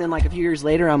it out. And then like a few years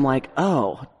later, I'm like,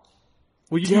 oh,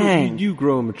 well, you dang. You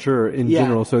grow and mature in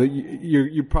general. So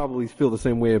you probably feel the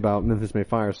same way about Memphis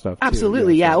Mayfire stuff.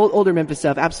 Absolutely. Too, yeah. Older Memphis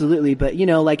stuff. Absolutely. But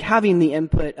like having the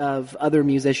input of other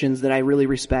musicians that I really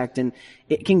respect, and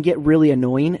it can get really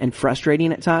annoying and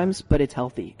frustrating at times, but it's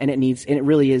healthy and it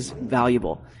really is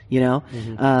valuable.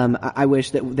 Mm-hmm. I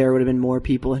wish that there would have been more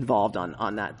people involved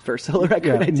on that first solo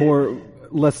record. I did.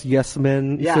 Less yes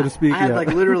men, so to speak. I had like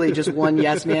literally just one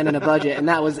yes man and a budget, and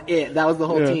that was it. That was the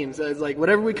whole team. So it's like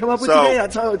whatever we come up with today,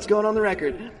 that's how it's going on the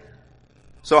record.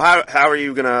 So how are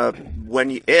you gonna,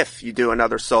 if you do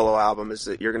another solo album, is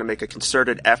it you're gonna make a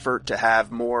concerted effort to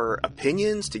have more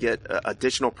opinions, to get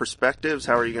additional perspectives?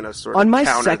 How are you gonna sort of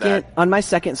counter that? On my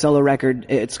second solo record,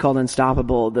 it's called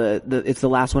Unstoppable. It's the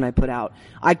last one I put out.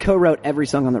 I co-wrote every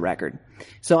song on the record.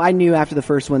 So I knew after the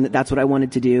first one that that's what I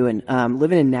wanted to do. And,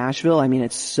 living in Nashville, I mean,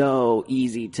 it's so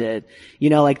easy to,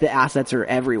 like the assets are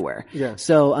everywhere. Yeah.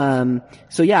 So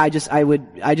yeah, I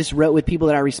just wrote with people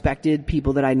that I respected,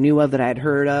 people that I knew of, that I had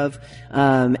heard of.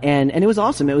 And it was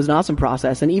awesome. It was an awesome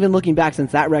process. And even looking back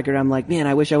since that record, I'm like, man,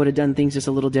 I wish I would have done things just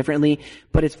a little differently,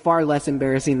 but it's far less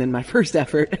embarrassing than my first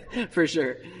effort, for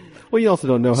sure. Well, you also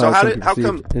don't know So how how it's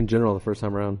come in general the first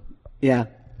time around. Yeah.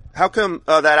 How come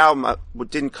that album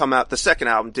didn't come out? The second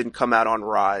album didn't come out on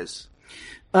Rise.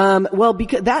 Well,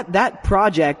 because that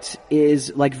project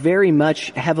is like very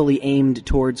much heavily aimed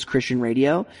towards Christian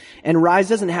radio, and Rise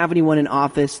doesn't have anyone in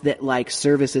office that like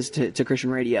services to Christian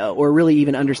radio or really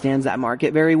even understands that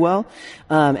market very well.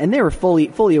 And they were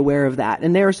fully aware of that,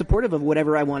 and they were supportive of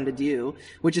whatever I wanted to do,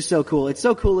 which is so cool. It's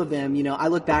so cool of them. I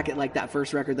look back at like that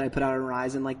first record that I put out on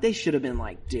Rise, and like they should have been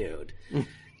like, dude.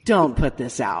 Don't put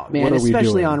this out, man,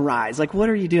 especially on Rise. Like, what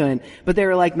are you doing? But they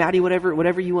were like, Maddie,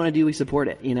 whatever you want to do, we support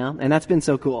it, and that's been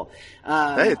so cool.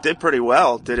 Hey, it did pretty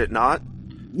well, did it not?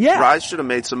 Yeah. Rise should have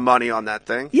made some money on that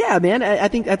thing. Yeah, man, I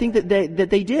think that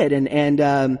they did. And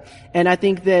I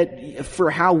think that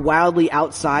for how wildly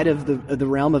outside of the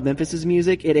realm of Memphis's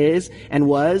music it is and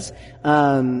was,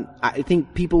 I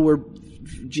think people were,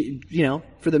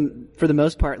 for the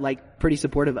most part, like pretty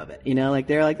supportive of it, like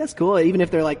they're like, that's cool. Even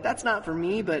if they're like, that's not for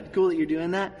me, but cool that you're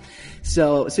doing that.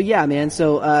 So yeah, man.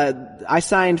 So, I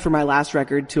signed for my last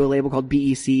record to a label called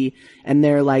BEC, and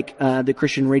they're like, the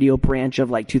Christian radio branch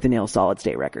of like Tooth and Nail Solid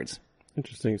State Records.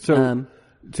 Interesting. So,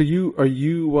 do you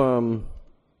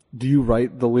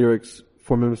write the lyrics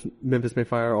for Memphis May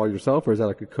Fire all yourself, or is that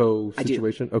like a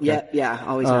co-situation? I do. Okay. Yeah,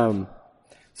 always have.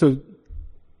 So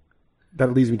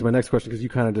that leads me to my next question, because you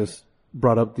kind of just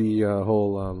brought up the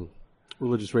whole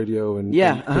religious radio and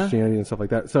Christianity and stuff like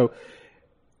that. So,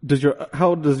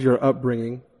 how does your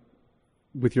upbringing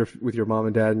with your mom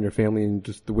and dad and your family and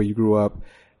just the way you grew up,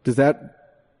 does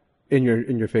that in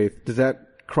your faith, does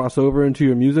that cross over into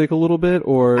your music a little bit,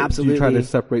 or Absolutely. do you try to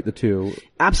separate the two?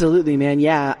 Absolutely, man.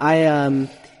 Yeah,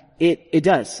 it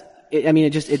does.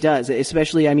 It does.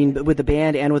 Especially, with the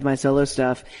band and with my solo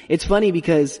stuff. It's funny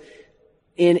because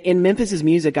in Memphis's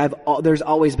music, there's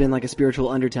always been like a spiritual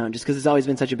undertone, just because it's always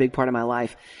been such a big part of my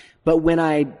life. But when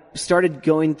I started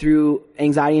going through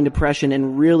anxiety and depression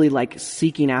and really like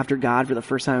seeking after God for the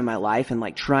first time in my life and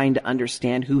like trying to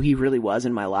understand who He really was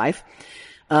in my life,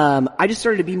 I just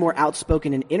started to be more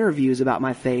outspoken in interviews about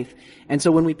my faith. And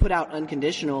so when we put out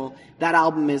Unconditional, that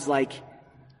album is like,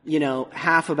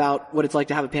 half about what it's like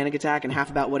to have a panic attack and half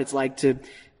about what it's like to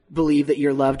believe that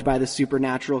you're loved by the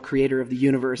supernatural creator of the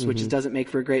universe, which doesn't make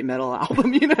for a great metal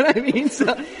album. You know what I mean?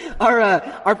 So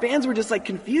our fans were just like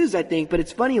confused, I think. But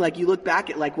it's funny, like you look back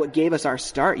at like what gave us our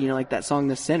start, like that song,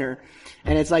 The Sinner.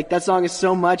 And it's like, that song is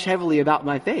so much heavily about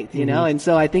my faith, And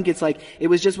so I think it's like, it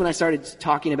was just when I started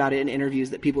talking about it in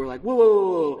interviews that people were like,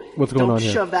 whoa, what's going on here?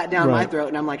 Don't shove that down my throat.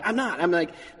 And I'm like, I'm not. I'm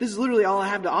like, this is literally all I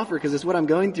have to offer because it's what I'm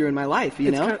going through in my life,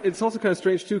 It's also kind of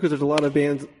strange too, because there's a lot of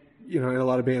bands, and a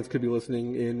lot of bands could be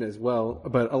listening in as well,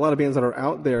 but a lot of bands that are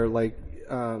out there, like,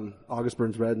 August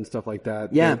Burns Red and stuff like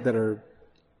that, that are,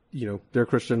 they're a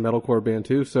Christian metalcore band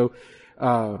too. So,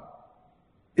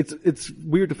 it's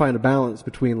weird to find a balance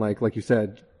between like you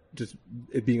said, just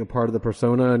it being a part of the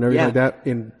persona and everything like that,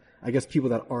 and I guess people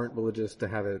that aren't religious to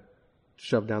have it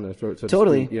shoved down their throat. So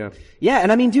totally. Yeah.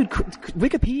 And dude,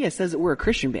 Wikipedia says that we're a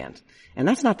Christian band, and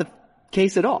that's not the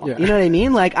case at all. Yeah. You know what I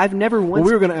mean? Like I've never once. Well,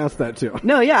 we were going to ask that too.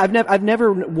 No, yeah, I've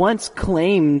never once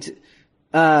claimed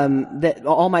that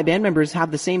all my band members have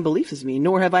the same beliefs as me,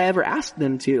 nor have I ever asked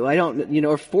them to. I don't,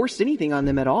 or forced anything on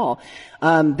them at all.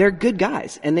 They're good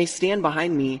guys, and they stand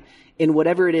behind me in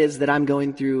whatever it is that I'm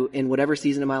going through in whatever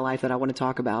season of my life that I want to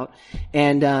talk about.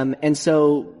 And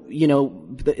so,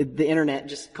 the internet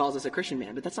just calls us a Christian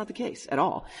band, but that's not the case at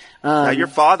all. Now your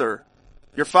father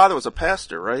was a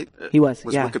pastor, right? He was.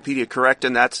 Was Wikipedia correct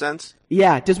in that sense?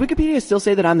 Yeah. Does Wikipedia still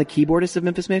say that I'm the keyboardist of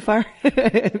Memphis May Fire? No,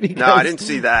 I didn't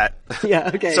see that.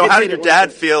 Yeah. Okay. So how did your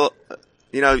dad feel?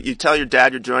 You tell your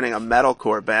dad you're joining a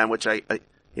metalcore band, which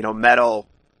metal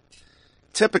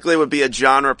typically would be a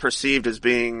genre perceived as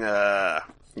being,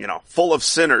 full of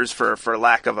sinners for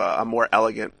lack of a more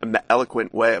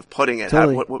eloquent way of putting it.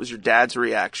 Totally. What was your dad's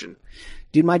reaction?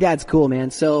 Dude, my dad's cool,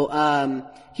 man. So,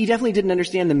 he definitely didn't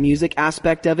understand the music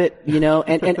aspect of it,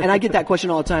 and I get that question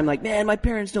all the time, like, man, my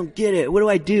parents don't get it. What do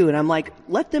I do? And I'm like,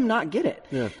 let them not get it.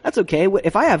 Yeah. That's okay.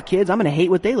 If I have kids, I'm going to hate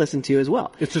what they listen to as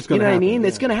well. It's just going to happen. You know happen, what I mean? Yeah.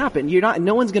 It's going to happen.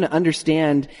 No one's going to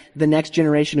understand the next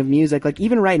generation of music. Like,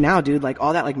 even right now, dude, like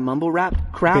all that like mumble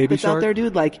rap crap Baby that's Shark? out there,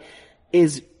 dude, like,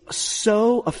 is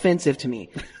so offensive to me.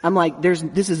 I'm like,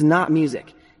 this is not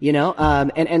music. You know,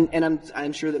 and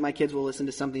I'm sure that my kids will listen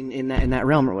to something in that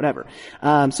realm or whatever.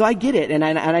 So I get it, and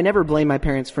I never blame my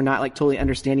parents for not like totally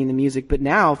understanding the music. But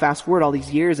now, fast forward all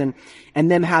these years, and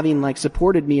them having like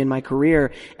supported me in my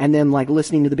career, and them like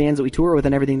listening to the bands that we tour with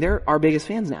and everything, they're our biggest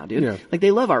fans now, dude. Yeah. Like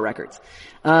they love our records.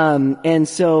 And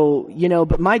so, you know,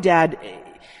 but my dad,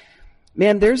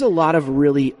 man, there's a lot of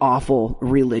really awful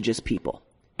religious people,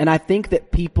 and I think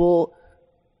that people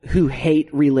who hate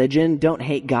religion don't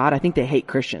hate God. I think they hate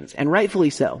Christians, and rightfully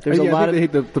so. There's a lot I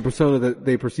think they hate the persona that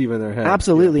they perceive in their head.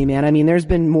 Absolutely, man. I mean, there's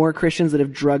been more Christians that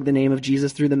have drugged the name of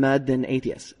Jesus through the mud than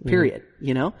atheists, period.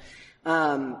 You know?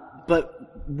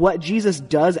 But what Jesus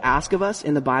does ask of us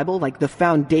in the Bible, like the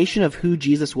foundation of who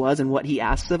Jesus was and what he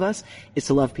asks of us, is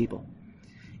to love people.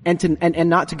 And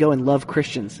not to go and love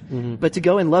Christians, but to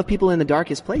go and love people in the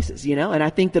darkest places, you know? And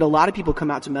I think that a lot of people come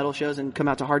out to metal shows and come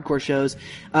out to hardcore shows,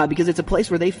 because it's a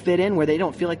place where they fit in, where they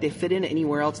don't feel like they fit in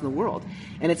anywhere else in the world.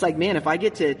 And it's like, man, if I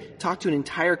get to talk to an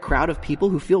entire crowd of people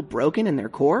who feel broken in their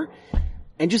core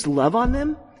and just love on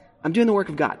them, I'm doing the work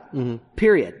of God.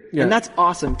 Period. Yeah. And that's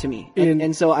awesome to me.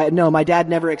 And so my dad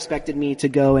never expected me to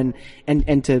go and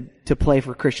to play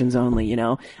for Christians only, you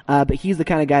know? But he's the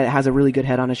kind of guy that has a really good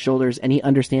head on his shoulders, and he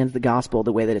understands the gospel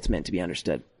the way that it's meant to be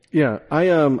understood. Yeah,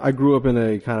 I grew up in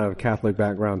a kind of Catholic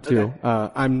background too.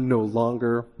 Okay. I'm no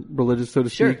longer religious, so to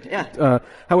speak. Sure, yeah.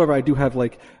 However, I do have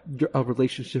like a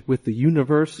relationship with the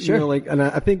universe, sure. You know, like, and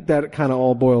I think that kind of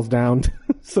all boils down to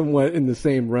somewhat in the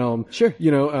same realm. Sure.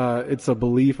 You know, it's a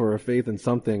belief or a faith in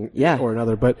something or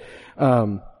another. But,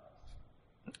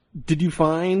 did you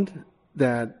find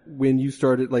that when you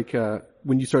started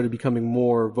becoming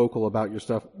more vocal about your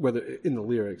stuff, whether in the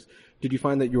lyrics, did you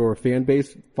find that your fan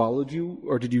base followed you,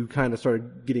 or did you kind of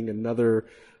start getting another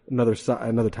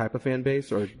type of fan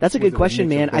base? Or that's a good question,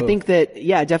 man. I think that,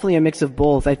 definitely a mix of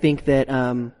both. I think that,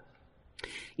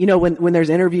 you know, when there's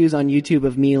interviews on YouTube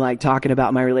of me like talking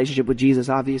about my relationship with Jesus,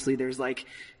 obviously there's like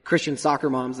Christian soccer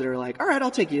moms that are like, all right,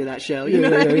 I'll take you to that show. You know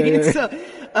what I mean?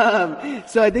 Yeah.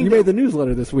 So I think you made the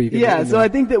newsletter this week. Yeah. So I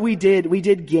think that we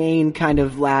did gain kind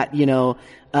of that, you know,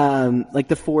 like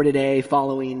the For Today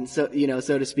following, so, you know,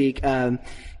 so to speak. And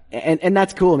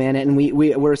that's cool, man. And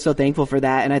we're so thankful for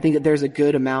that. And I think that there's a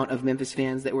good amount of Memphis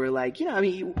fans that were like, you know, I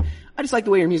mean, I just like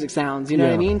the way your music sounds. You know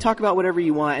what I mean? Talk about whatever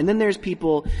you want. And then there's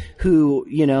people who,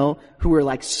 you know, who are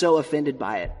like so offended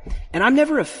by it. And I'm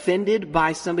never offended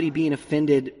by somebody being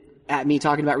offended at me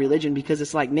talking about religion, because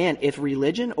it's like, man, if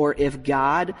religion or if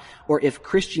God or if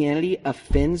Christianity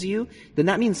offends you, then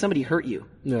that means somebody hurt you.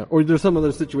 Yeah. Or there's some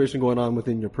other situation going on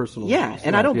within your personal life.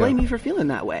 And I don't blame you for feeling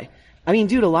that way. I mean,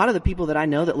 dude, a lot of the people that I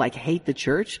know that like hate the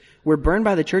church were burned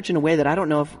by the church in a way that I don't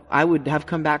know if I would have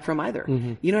come back from either.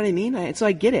 You know what I mean? So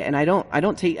I get it, and I don't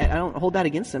hold that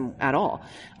against them at all.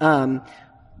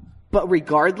 But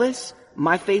regardless,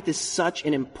 my faith is such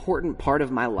an important part of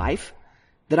my life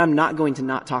that I'm not going to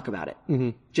not talk about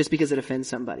it just because it offends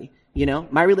somebody. You know,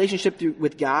 my relationship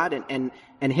with God and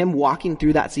him walking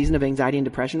through that season of anxiety and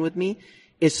depression with me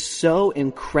is so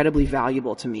incredibly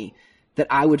valuable to me that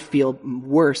I would feel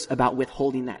worse about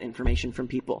withholding that information from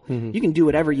people. You can do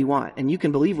whatever you want, and you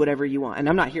can believe whatever you want. And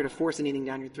I'm not here to force anything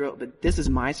down your throat, but this is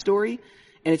my story,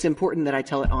 and it's important that I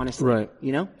tell it honestly. Right.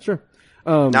 You know? Sure.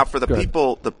 Now for the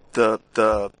people,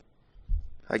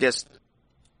 I guess,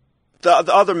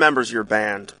 the other members of your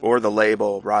band or the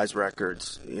label, Rise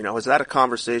Records, you know, is that a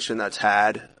conversation that's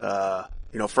had?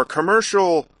 You know, for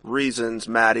commercial reasons,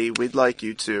 Maddie, we'd like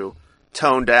you to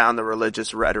tone down the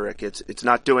religious rhetoric. It's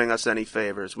not doing us any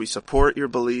favors. We support your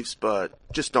beliefs, but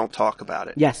just don't talk about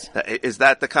it. Yes. Is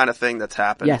that the kind of thing that's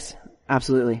happened? Yes,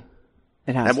 absolutely.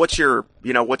 It has. And what's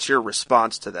your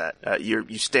response to that?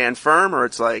 You stand firm, or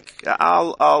it's like,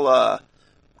 I'll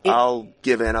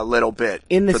give in a little bit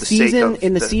in the for the season, sake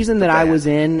of the season that I was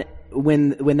in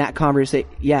when that conversation,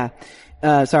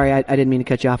 sorry, I didn't mean to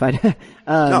cut you off.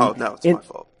 No, it's my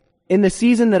fault. In the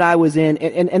season that I was in,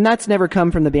 and that's never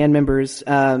come from the band members,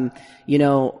 you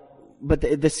know, but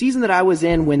the season that I was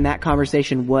in when that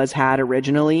conversation was had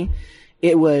originally,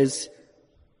 it's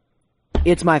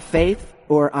my faith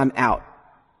or I'm out,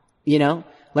 you know?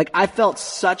 Like, I felt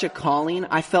such a calling,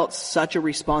 I felt such a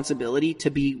responsibility to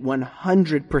be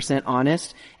 100%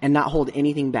 honest and not hold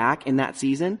anything back in that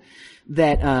season,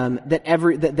 that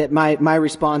my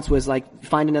response was like,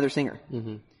 find another singer.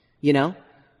 You know?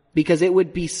 Because it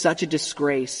would be such a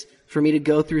disgrace for me to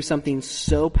go through something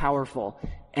so powerful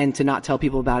and to not tell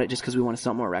people about it just because we want to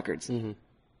sell more records.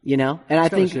 You know? And I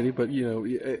think, shitty, but you know,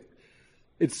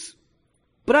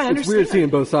 but I understand. It's weird seeing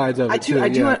both sides of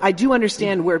it I do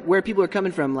understand where people are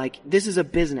coming from. Like, this is a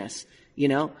business, you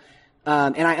know?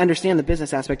 And I understand the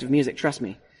business aspect of music, trust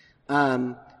me.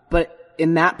 But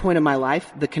in that point of my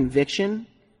life, the conviction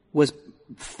was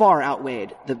far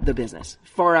outweighed the business,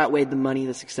 far outweighed the money,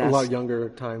 the success. A lot younger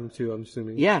time too, I'm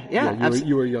assuming. Yeah.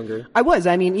 You were younger. I was.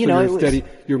 I mean, You're steady.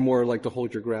 You're more like to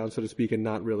hold your ground, so to speak, and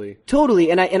not really.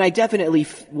 Totally. And I definitely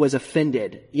was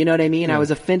offended. You know what I mean? Yeah. I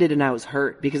was offended and I was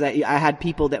hurt because I had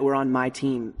people that were on my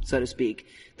team, so to speak,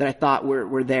 that I thought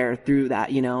were there through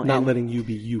that, Not letting you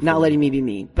be you. Not letting me be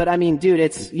me. But I mean, dude,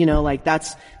 it's, like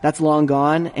that's long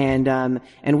gone.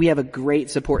 And we have a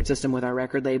great support system with our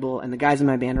record label, and the guys in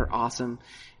my band are awesome.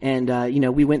 And,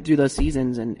 we went through those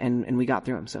seasons and we got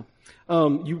through them. So,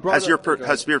 you brought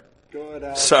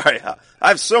sorry, I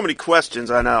have so many questions.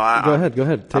 I know. Go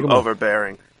ahead. Take I'm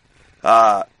overbearing.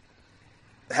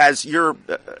 Has your,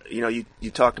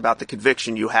 you talked about the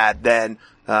conviction you had then,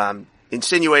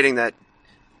 insinuating that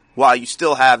while you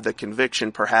still have the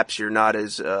conviction, perhaps you're not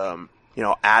as,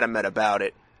 adamant about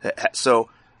it. So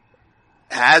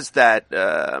has that,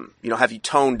 have you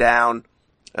toned down,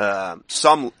 on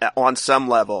some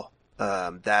level,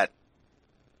 that,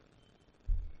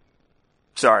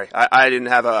 sorry, I didn't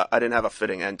have a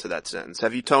fitting end to that sentence.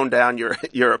 Have you toned down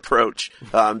your approach,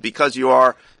 because you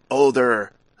are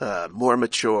older, more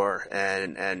mature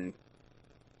and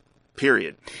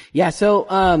period? Yeah.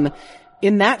 So,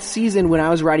 in that season when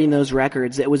I was writing those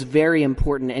records, it was very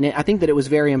important, and I think that it was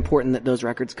very important that those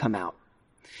records come out.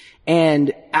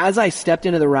 And as I stepped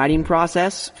into the writing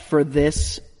process for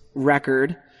this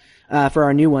record, for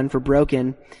our new one, for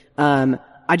Broken,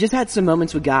 I just had some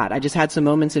moments with God. I just had some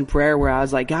moments in prayer where I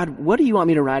was like, God, what do you want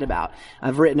me to write about?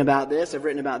 I've written about this, I've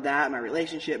written about that, my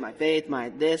relationship, my faith, my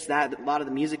this, that, a lot of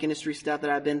the music industry stuff that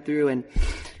I've been through, and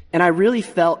I really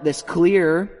felt this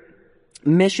clear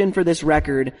mission for this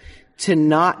record to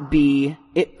not be,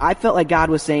 I felt like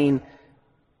God was saying,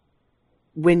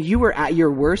 when you were at your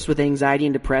worst with anxiety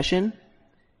and depression,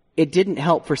 it didn't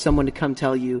help for someone to come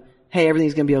tell you, hey,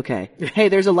 everything's going to be okay. Hey,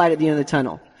 there's a light at the end of the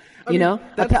tunnel.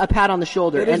 A pat on the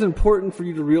shoulder. That is important for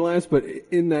you to realize, but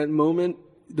in that moment,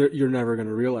 you're never going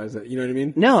to realize that. You know what I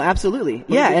mean? No, absolutely.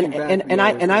 Yeah.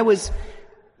 I was,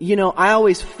 I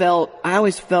always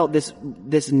felt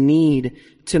this need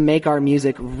to make our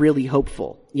music really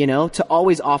hopeful, to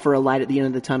always offer a light at the end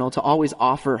of the tunnel, to always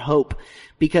offer hope,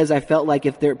 because I felt like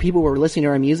if people were listening to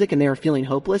our music and they were feeling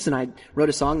hopeless, and I wrote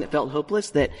a song that felt hopeless,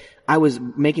 that I was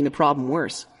making the problem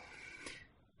worse.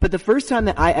 But the first time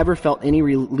that I ever felt any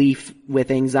relief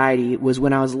with anxiety was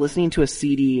when I was listening to a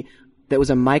CD that was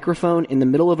a microphone in the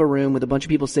middle of a room with a bunch of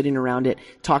people sitting around it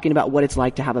talking about what it's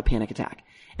like to have a panic attack.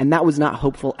 And that was not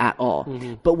hopeful at all.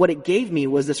 Mm-hmm. But what it gave me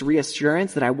was this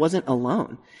reassurance that I wasn't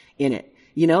alone in it.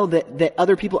 That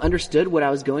other people understood what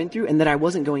I was going through and that I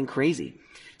wasn't going crazy.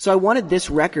 So I wanted this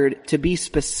record to be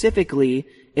specifically,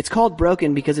 it's called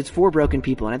Broken because it's for broken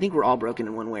people. And I think we're all broken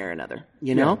in one way or another,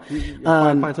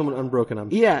 Find someone unbroken.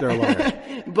 They're a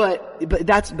liar. but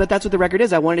that's what the record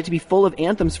is. I wanted it to be full of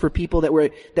anthems for people that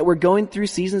were going through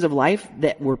seasons of life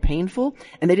that were painful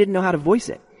and they didn't know how to voice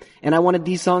it. And I wanted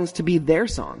these songs to be their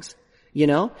songs,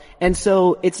 And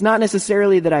so it's not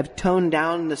necessarily that I've toned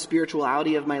down the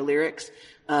spirituality of my lyrics,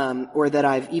 or that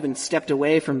I've even stepped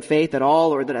away from faith at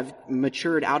all, or that I've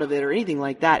matured out of it or anything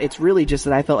like that. It's really just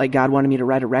that I felt like God wanted me to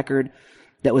write a record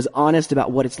that was honest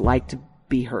about what it's like to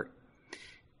be hurt.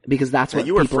 Because that's what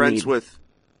you were people friends need. with,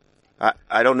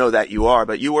 I don't know that you are,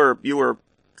 but you were,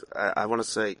 I want to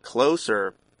say close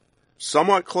or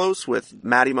somewhat close with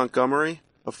Maddie Montgomery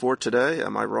before today.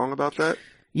 Am I wrong about that?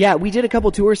 Yeah, we did a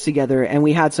couple tours together and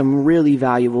we had some really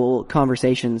valuable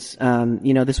conversations.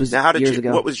 This was now, years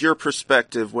ago. What was your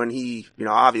perspective when he,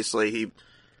 obviously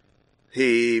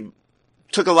he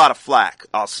took a lot of flack,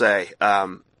 I'll say,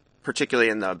 particularly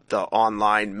in the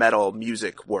online metal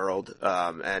music world.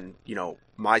 And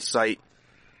my site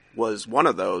was one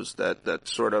of those that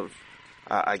sort of,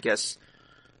 I guess,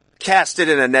 cast it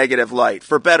in a negative light,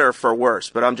 for better or for worse.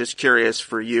 But I'm just curious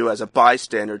for you as a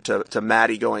bystander to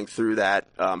Maddie going through that,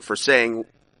 for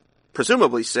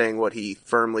presumably saying what he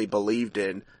firmly believed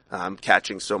in,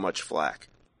 catching so much flack.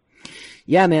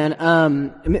 Yeah, man.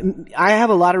 I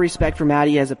have a lot of respect for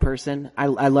Maddie as a person. I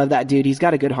love that dude. He's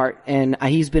got a good heart, and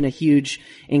he's been a huge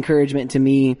encouragement to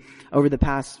me over the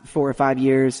past 4 or 5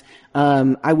 years.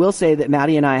 I will say that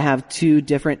Maddie and I have two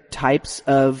different types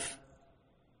of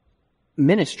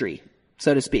ministry,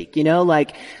 so to speak.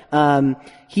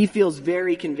 He feels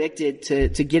very convicted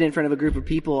to get in front of a group of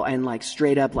people and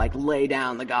straight up lay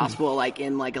down the gospel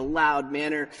in a loud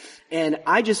manner. And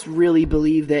I just really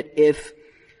believe that if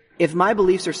my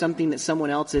beliefs are something that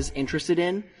someone else is interested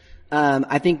in,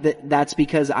 I think that's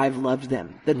because I've loved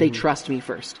them, that they trust me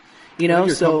first. You know,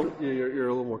 so you're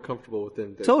a little more comfortable with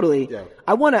them. Totally. Yeah.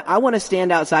 I want to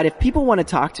stand outside. If people want to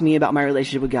talk to me about my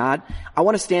relationship with God, I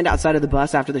want to stand outside of the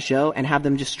bus after the show and have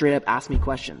them just straight up ask me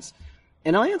questions,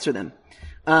 and I'll answer them.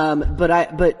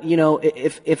 But you know,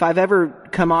 if I've ever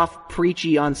come off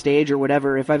preachy on stage or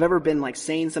whatever, if I've ever been like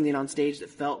saying something on stage that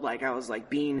felt like I was like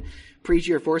being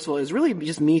preachy or forceful, it was really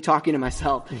just me talking to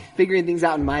myself, figuring things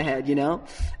out in my head, you know?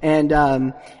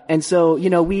 And so,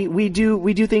 you know, we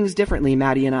do things differently,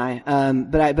 Maddie and I.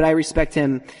 But I respect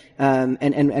him,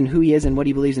 and who he is and what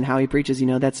he believes and how he preaches, you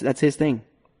know, that's his thing.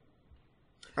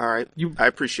 All right. I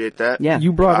appreciate that. Yeah.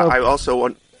 You brought up. I also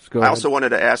wanted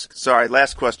to ask. Sorry,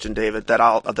 last question, David. That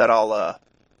I'll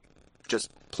just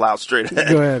plow straight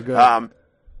ahead. Go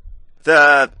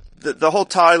ahead. The whole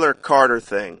Tyler Carter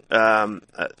thing.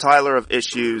 Tyler of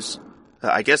Issues.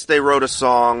 I guess they wrote a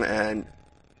song, and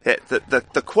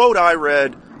the quote I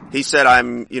read, he said,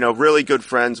 "I'm really good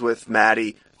friends with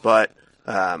Maddie, but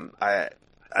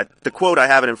the quote I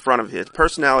have it in front of his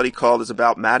personality called is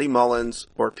about Maddie Mullins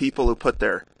or people who put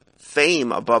their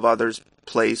fame above others'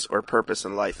 place or purpose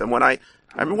in life." And I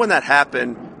remember when that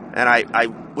happened, and I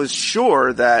was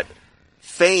sure that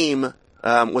fame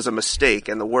was a mistake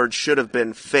and the word should have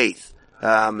been faith.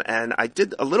 And I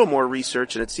did a little more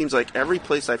research, and it seems like every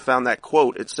place I found that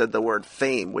quote, it said the word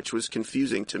fame, which was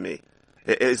confusing to me.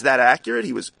 Is that accurate?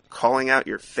 He was calling out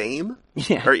your fame?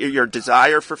 Yeah. Or your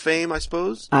desire for fame, I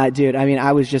suppose? Dude, I mean,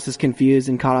 I was just as confused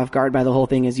and caught off guard by the whole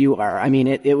thing as you are. I mean,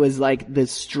 it was like the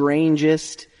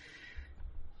strangest.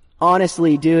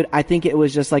 Honestly, dude, I think it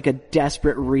was just like a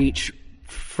desperate reach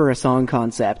for a song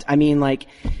concept. I mean, like,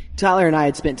 Tyler and I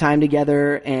had spent time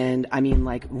together, and I mean,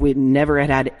 like, we never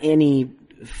had any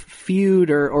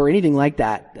feud or anything like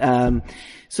that.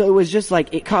 So it was just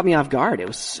like, it caught me off guard. It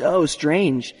was so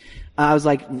strange. I was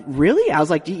like, really? I was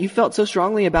like, you felt so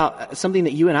strongly about something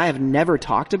that you and I have never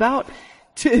talked about?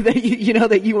 That you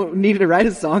needed to write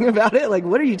a song about it? Like,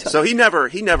 what are you talking? So he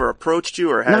never approached you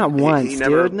or had not once, he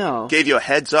never dude, no. gave you a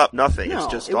heads up, nothing. No, it's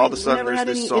just all of a sudden we never there's had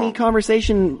this song. any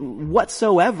conversation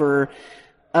whatsoever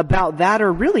about that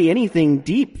or really anything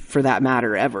deep for that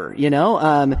matter ever, you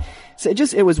know? So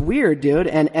it was weird, dude.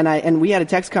 And we had a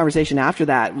text conversation after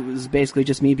that. It was basically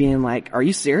just me being like, are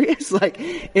you serious? Like,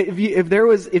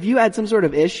 if you had some sort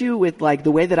of issue with like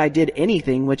the way that I did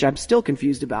anything, which I'm still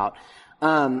confused about,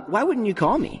 why wouldn't you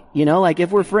call me? You know, like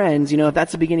if we're friends, you know, if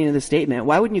that's the beginning of the statement,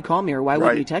 why wouldn't you call me or why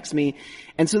wouldn't you text me?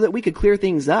 And so that we could clear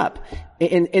things up.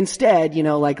 Instead, you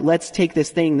know, like let's take this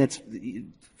thing that's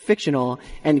fictional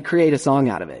and create a song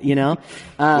out of it, you know?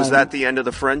 Was that the end of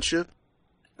the friendship?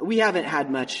 We haven't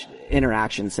had much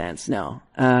interaction since, no.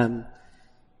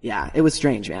 Yeah, it was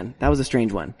strange, man. That was a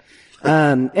strange one.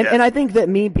 And I think that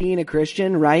me being a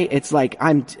Christian, right, it's like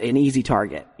I'm an easy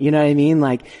target. You know what I mean?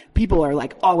 Like people are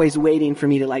like always waiting for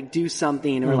me to like do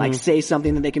something or like say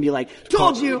something that they can be like,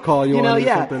 told you, call you know, on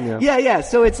yeah. or something, yeah. Yeah.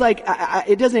 So it's like,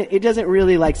 it doesn't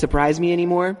really like surprise me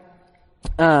anymore.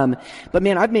 But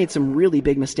man, I've made some really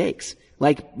big mistakes,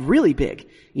 like really big,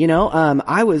 you know,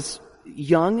 I was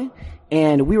young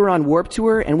and we were on Warped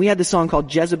Tour and we had this song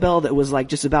called Jezebel that was like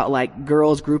just about like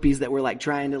girls, groupies that were like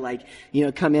trying to like, you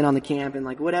know, come in on the camp and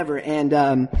like whatever. And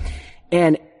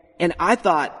I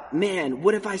thought, man,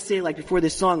 what if I say like before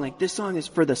this song, like this song is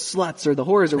for the sluts or the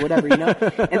whores or whatever, you know?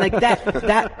 And like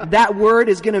that word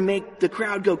is gonna make the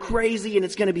crowd go crazy and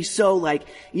it's gonna be so like,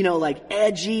 you know, like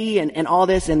edgy and all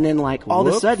this. And then like all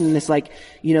of a sudden this like,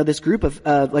 you know, this group of,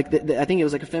 like I think it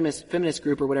was like a feminist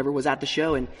group or whatever was at the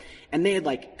show and they had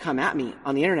like come at me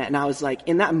on the internet. And I was like,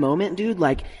 in that moment, dude,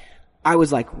 like I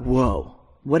was like, whoa,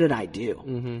 what did I do?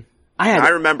 Mm-hmm. I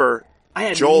remember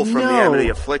Joel from the Amity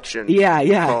Affliction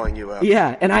calling you out.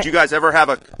 Yeah. And Did you guys ever have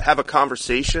a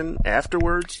conversation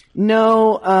afterwards?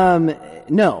 No,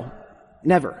 no,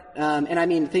 never. And I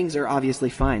mean, things are obviously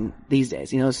fine these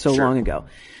days, you know, it's so long ago.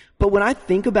 But when I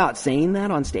think about saying that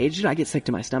on stage, dude, I get sick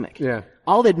to my stomach. Yeah.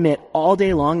 I'll admit all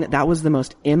day long that was the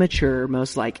most immature,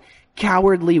 most like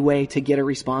cowardly way to get a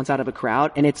response out of a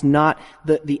crowd. And it's not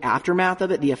the aftermath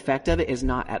of it, the effect of it is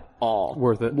not at all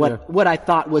worth it. What I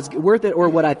thought was worth it or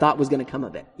what I thought was going to come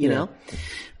of it, you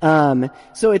know?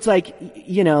 So it's like,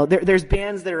 you know, there's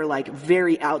bands that are like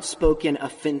very outspoken,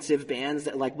 offensive bands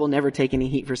that like will never take any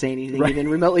heat for saying anything even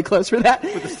remotely close for that.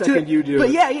 But the second you do.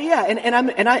 But yeah.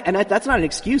 And that's not an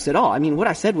excuse at all. I mean, what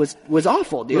I said was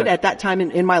awful, dude. Right. At that time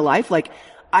in my life, like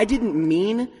I didn't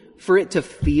mean for it to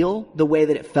feel the way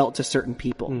that it felt to certain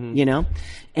people, you know?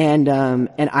 And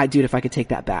dude, if I could take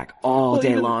that back all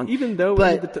day long. Even though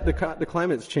but, the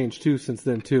climate's changed too since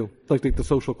then too. Like the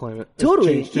social climate.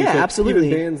 Totally. Changed too. Yeah, so absolutely.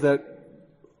 Even bands that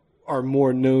are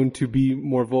more known to be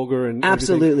more vulgar and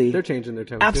Absolutely. everything, they're changing their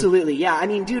tone. Absolutely. Yeah. I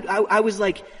mean, dude, I was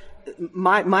like,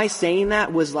 my saying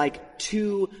that was like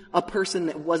to a person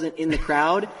that wasn't in the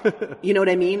crowd. You know what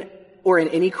I mean? Or in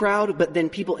any crowd, but then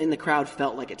people in the crowd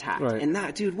felt like attacked. Right. And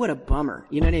that, dude, what a bummer.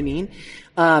 You know what I mean?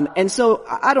 And so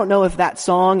I don't know if that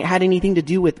song had anything to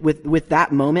do with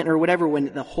that moment or whatever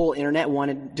when the whole internet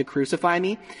wanted to crucify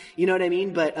me. You know what I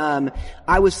mean? But,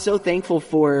 I was so thankful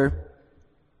for,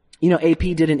 you know, AP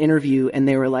did an interview and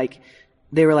they were like,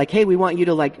 hey, we want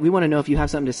to know if you have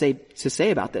something to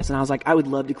say about this. And I was like, I would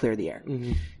love to clear the air.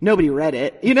 Mm-hmm. Nobody read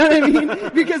it. You know what I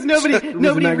mean? Because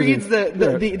nobody reads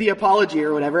the apology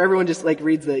or whatever. Everyone just like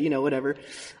reads the, you know, whatever.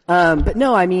 But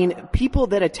no, I mean, people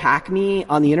that attack me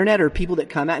on the internet or people that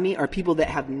come at me are people that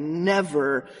have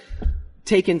never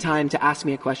taken time to ask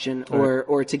me a question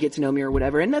or to get to know me or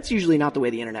whatever. And that's usually not the way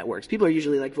the internet works. People are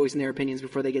usually like voicing their opinions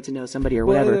before they get to know somebody or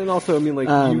whatever. And also, I mean, like,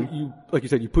 you, like you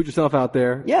said, you put yourself out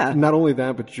there. Yeah. Not only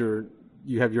that, but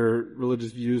you have your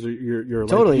religious views or your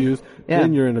Totally. life views. Yeah.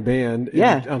 Then you're in a band.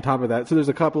 Yeah. On top of that. So there's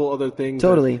a couple other things.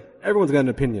 Totally. Everyone's got an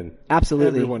opinion.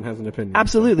 Absolutely. Everyone has an opinion.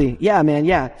 Absolutely. So. Yeah, man.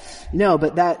 Yeah. No,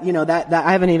 but that, you know, that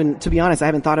I haven't even, to be honest, I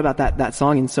haven't thought about that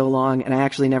song in so long, and I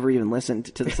actually never even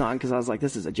listened to the song because I was like,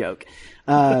 this is a joke.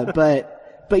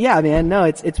 But yeah, man, no,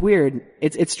 it's weird.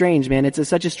 It's strange, man. It's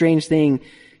such a strange thing,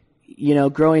 you know,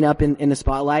 growing up in the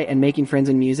spotlight and making friends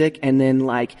in music and then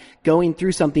like going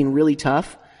through something really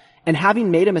tough and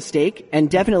having made a mistake and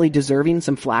definitely deserving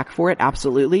some flack for it.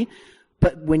 Absolutely.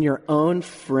 But when your own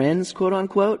friends, quote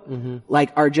unquote,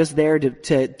 like are just there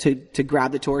to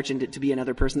grab the torch and to be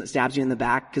another person that stabs you in the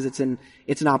back because it's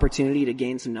an opportunity to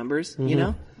gain some numbers, you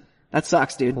know? That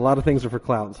sucks, dude. A lot of things are for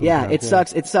clout. Yeah, it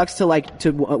sucks. It sucks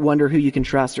to wonder who you can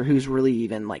trust or who's really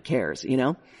even like cares, you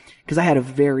know? Cause I had a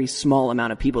very small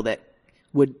amount of people that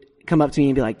would come up to me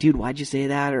and be like, dude, why'd you say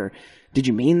that? Or did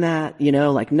you mean that? You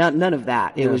know, like none of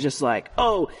that. It was just like,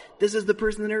 oh, this is the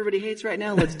person that everybody hates right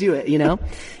now. Let's do it, you know?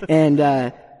 And,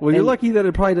 well, you're lucky that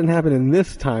it probably didn't happen in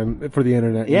this time for the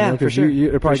internet. Yeah, you know, for sure.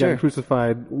 It probably got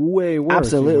crucified way worse.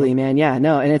 Absolutely, you know? man. Yeah,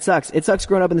 no, and it sucks. It sucks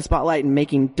growing up in the spotlight and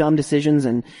making dumb decisions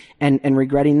and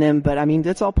regretting them. But I mean,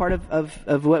 that's all part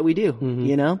of what we do,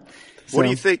 you know? So, What do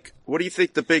you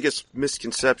think the biggest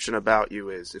misconception about you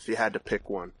is, if you had to pick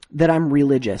one? That I'm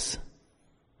religious.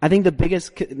 I think the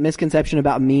biggest misconception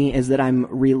about me is that I'm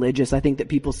religious. I think that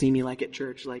people see me like at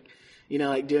church, like, you know,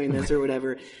 like doing this or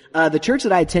whatever. The church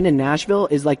that I attend in Nashville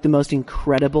is like the most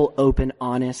incredible, open,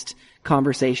 honest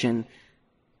conversation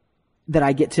that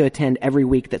I get to attend every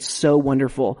week. That's so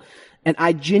wonderful. And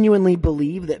I genuinely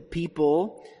believe that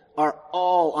people are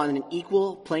all on an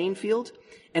equal playing field.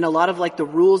 And a lot of like the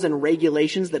rules and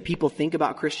regulations that people think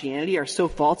about Christianity are so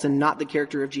false and not the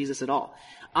character of Jesus at all.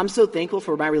 I'm so thankful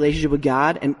for my relationship with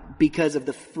God and because of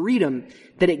the freedom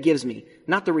that it gives me,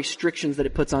 not the restrictions that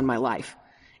it puts on my life.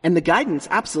 And the guidance,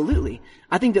 absolutely.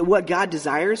 I think that what God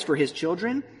desires for his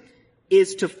children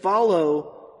is to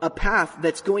follow a path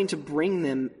that's going to bring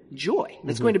them joy,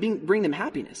 that's going to bring them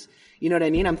happiness. You know what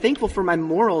I mean? I'm thankful for my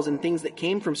morals and things that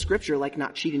came from scripture, like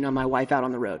not cheating on my wife out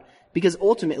on the road. Because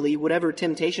ultimately, whatever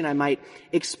temptation I might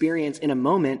experience in a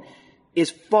moment is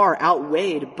far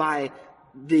outweighed by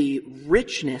the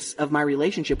richness of my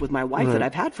relationship with my wife that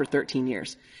I've had for 13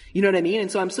 years. You know what I mean? And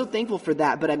so I'm so thankful for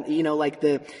that. But I'm, you know, like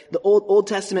the Old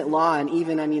Testament law and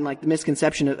even, I mean, like the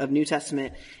misconception of New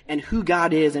Testament and who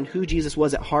God is and who Jesus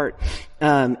was at heart,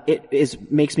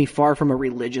 makes me far from a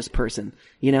religious person.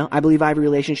 You know, I believe I have a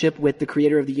relationship with the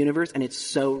creator of the universe and it's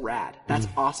so rad. That's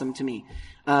awesome to me.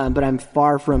 But I'm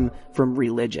far from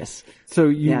religious. So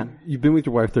you've been with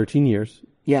your wife 13 years.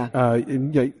 Yeah.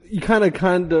 You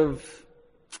kind of,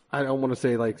 I don't want to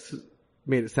say like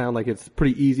made it sound like it's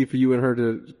pretty easy for you and her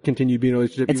to continue being in a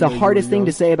relationship. It's the hardest thing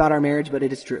to say about our marriage, but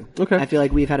it is true. Okay. I feel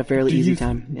like we've had a fairly easy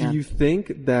time. Yeah. Do you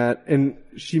think that, and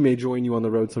she may join you on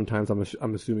the road sometimes,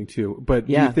 I'm assuming too, but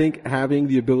do Yeah. you think having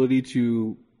the ability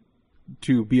to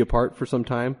be apart for some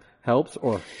time helps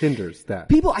or hinders that?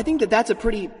 I think that that's a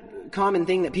pretty common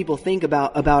thing that people think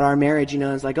about our marriage, you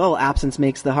know, it's like, oh, absence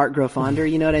makes the heart grow fonder,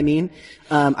 you know what I mean?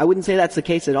 I wouldn't say that's the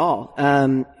case at all.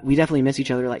 We definitely miss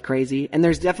each other like crazy. And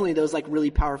there's definitely those like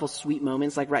really powerful, sweet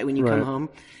moments, like right when you come home.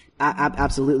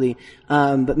 Absolutely.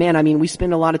 But man, I mean, we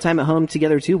spend a lot of time at home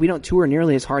together too. We don't tour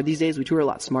nearly as hard these days. We tour a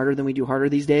lot smarter than we do harder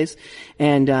these days.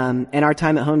 And our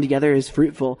time at home together is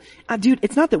fruitful. Dude,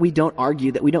 it's not that we don't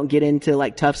argue, that we don't get into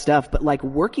like tough stuff, but like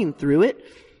working through it,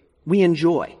 we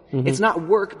enjoy. It's not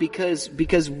work because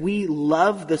we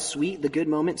love the sweet, the good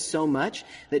moments so much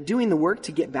that doing the work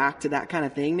to get back to that kind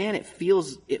of thing, man, it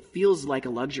feels like a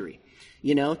luxury.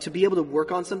 You know, to be able to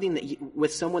work on something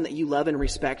with someone that you love and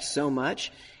respect so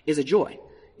much is a joy.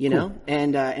 you know?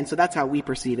 And so that's how we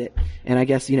perceive it. And I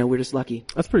guess, we're just lucky.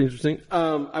 That's pretty interesting.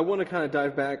 I want to kind of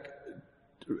dive back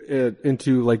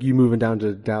into like you moving down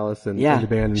to Dallas and the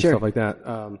band and stuff like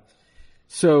that.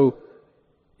 So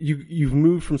you've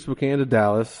moved from Spokane to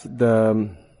Dallas.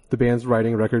 The band's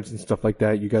writing records and stuff like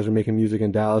that. You guys are making music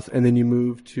in Dallas, and then you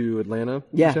moved to Atlanta.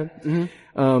 Yeah. You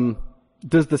said?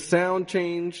 Does the sound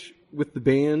change with the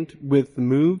band with the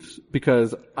moves?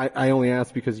 Because I only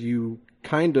ask because you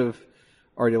kind of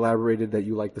already elaborated that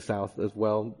you like the South as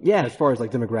well. Yeah. As far as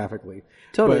like demographically.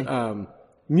 Totally. But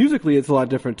musically, it's a lot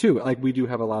different too. Like we do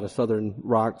have a lot of Southern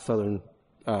rock, Southern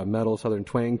metal, Southern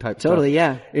twang type stuff. Totally,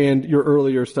 yeah. And your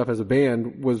earlier stuff as a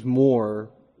band was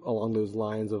more along those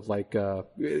lines of like,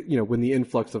 when the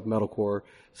influx of metalcore,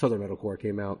 Southern metalcore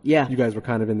came out. Yeah. You guys were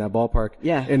kind of in that ballpark.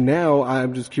 Yeah. And now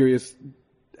I'm just curious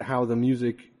how the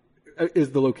music,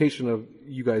 is the location of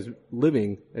you guys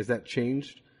living, has that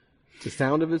changed the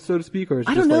sound of it, so to speak? Or is it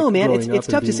I don't just know, like man. growing It's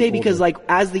up tough and to say being because older? like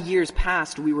as the years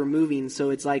passed, we were moving. So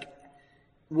it's like,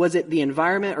 was it the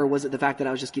environment or was it the fact that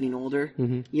I was just getting older?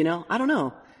 Mm-hmm. I don't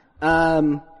know.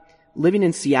 Living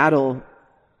in Seattle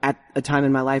at a time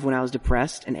in my life when I was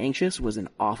depressed and anxious was an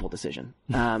awful decision.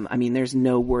 I mean, there's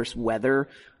no worse weather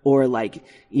or like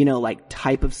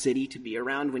type of city to be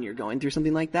around when you're going through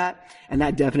something like that. And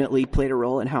that definitely played a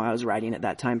role in how I was writing at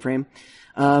that time frame.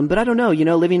 But I don't know,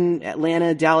 living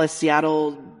Atlanta, Dallas,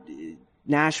 Seattle,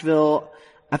 Nashville,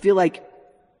 I feel like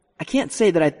I can't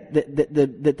say that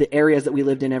that the areas that we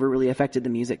lived in ever really affected the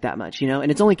music that much,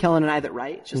 and it's only Kellen and I that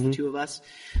write, it's just the two of us.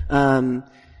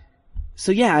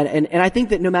 So yeah, and I think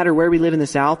that no matter where we live in the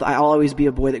South, I'll always be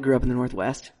a boy that grew up in the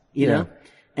Northwest, you know?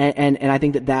 And I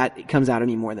think that comes out of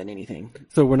me more than anything.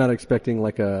 So we're not expecting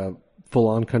like a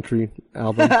full-on country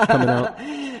album coming out?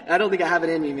 I don't think I have it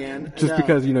in me, man. Just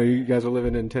because, you guys are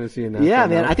living in Tennessee and yeah,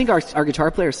 man. I think our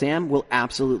guitar player, Sam, will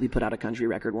absolutely put out a country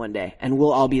record one day. And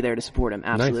we'll all be there to support him.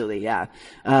 Absolutely, nice.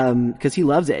 Yeah. Cause he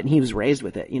loves it and he was raised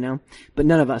with it, But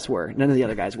none of us were. None of the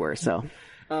other guys were, so.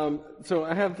 So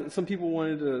I have some people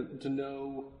wanted to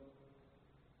know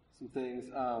some things.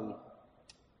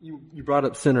 You brought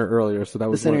up Sinner earlier, so that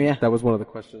was that was one of the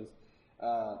questions.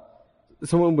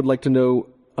 Someone would like to know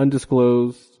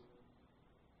undisclosed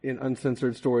and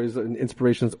uncensored stories and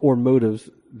inspirations or motives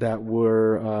that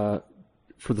were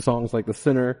for the songs like The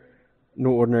Sinner,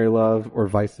 No Ordinary Love, or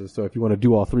Vices. So if you want to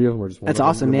do all three of them or just one That's of them,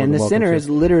 awesome, man. The Sinner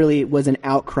was an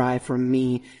outcry from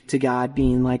me to God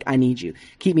being like, I need you.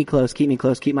 Keep me close,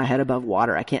 keep my head above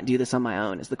water. I can't do this on my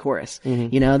own is the chorus.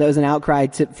 Mm-hmm. That was an outcry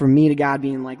from me to God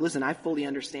being like, listen, I fully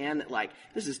understand that like,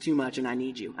 this is too much and I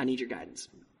need you. I need your guidance.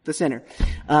 The Sinner.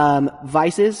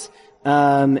 Vices,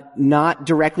 not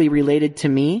directly related to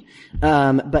me,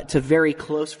 but to very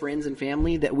close friends and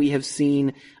family that we have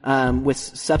seen, with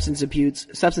substance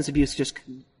abuse just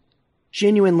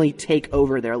genuinely take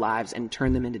over their lives and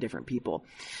turn them into different people.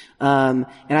 And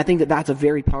I think that that's a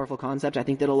very powerful concept. I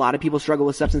think that a lot of people struggle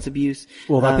with substance abuse.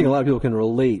 Well, I think a lot of people can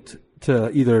relate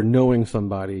to either knowing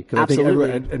somebody. Cause I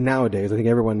think nowadays, I think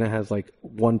everyone has like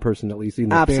one person at least in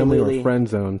the family or friend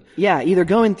zone. Yeah, either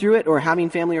going through it or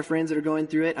having family or friends that are going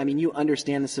through it. I mean, you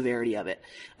understand the severity of it.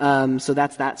 So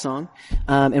that's that song.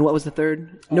 And what was the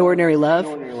third? No Ordinary Love.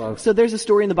 No Ordinary Love. So there's a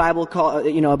story in the Bible called,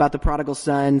 about the prodigal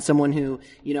son, someone who,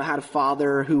 had a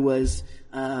father who was,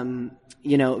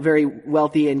 very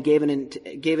wealthy and gave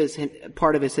his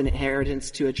part of his inheritance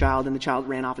to a child, and the child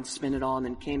ran off and spent it all and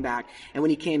then came back. And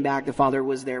when he came back, the father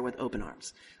was there with open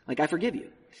arms. Like, I forgive you.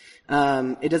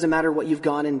 It doesn't matter what you've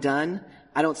gone and done.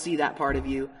 I don't see that part of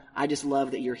you. I just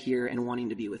love that you're here and wanting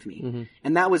to be with me. Mm-hmm.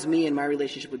 And that was me and my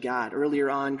relationship with God earlier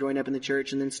on, growing up in the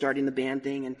church and then starting the band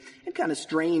thing and kind of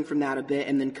straying from that a bit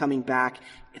and then coming back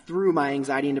through my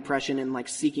anxiety and depression and like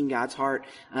seeking God's heart,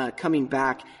 coming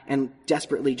back and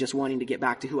desperately just wanting to get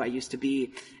back to who I used to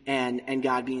be and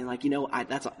God being like,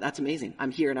 that's amazing.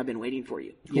 I'm here and I've been waiting for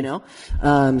you,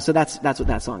 So that's what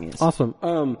that song is. Awesome.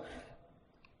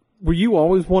 Were you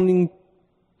always wanting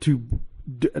to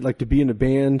be in a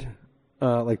band?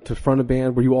 To front a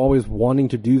band, were you always wanting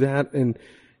to do that? And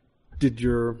did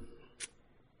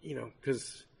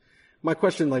cause my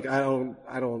question,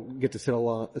 I don't get to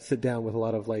sit down with a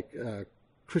lot of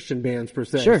Christian bands per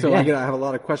se. Sure, so yeah. I have a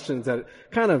lot of questions that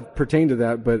kind of pertain to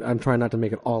that, but I'm trying not to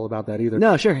make it all about that either.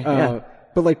 No, sure. Yeah.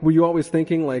 But were you always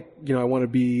thinking I want to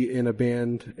be in a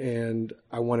band and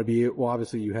I want to be, well,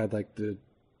 obviously you had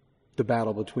the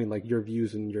battle between your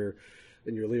views and your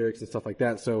lyrics and stuff like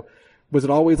that. So, was it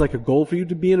always a goal for you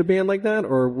to be in a band like that,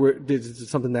 or is it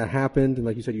something that happened and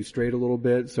like you said you strayed a little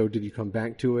bit? So did you come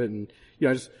back to it? And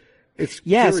it's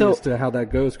curious to how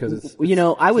that goes because it's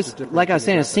I was like I was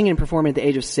saying, I was singing and performing at the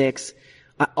age of 6.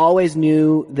 I always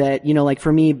knew that, you know, like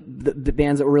for me, the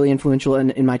bands that were really influential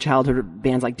in my childhood were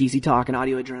bands like DC Talk and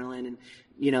Audio Adrenaline and,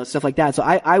 you know, stuff like that. So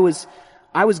I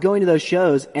was going to those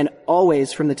shows, and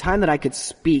always, from the time that I could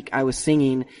speak, I was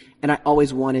singing, and I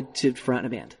always wanted to front a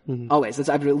band. Mm-hmm. Always.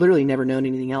 I've literally never known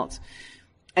anything else.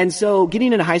 And so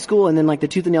getting into high school, and then like the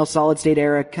Tooth and Nail Solid State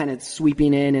era kind of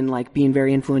sweeping in and like being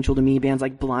very influential to me, bands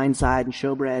like Blindside and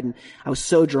Showbread, and I was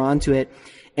so drawn to it.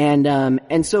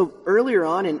 And so earlier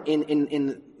on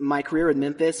in my career with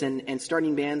Memphis and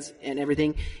starting bands and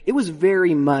everything, it was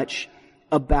very much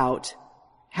about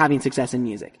having success in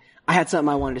music. I had something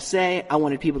I wanted to say. I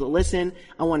wanted people to listen.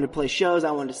 I wanted to play shows.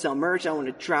 I wanted to sell merch. I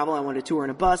wanted to travel. I wanted to tour in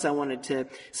a bus. I wanted to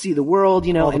see the world,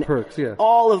 you know. All the perks, yeah.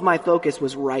 All of my focus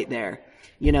was right there,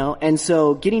 you know. And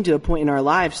so getting to a point in our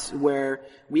lives where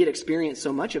we had experienced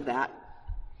so much of that,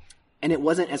 and it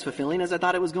wasn't as fulfilling as I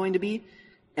thought it was going to be,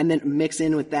 and then mix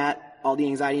in with that all the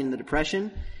anxiety and the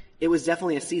depression, it was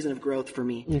definitely a season of growth for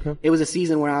me. Okay. It was a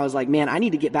season where I was like, man, I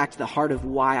need to get back to the heart of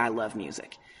why I love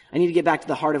music. I need to get back to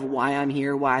the heart of why I'm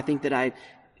here, why I think that I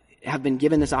have been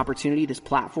given this opportunity, this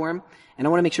platform, and I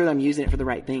want to make sure that I'm using it for the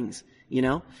right things, you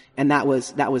know? And that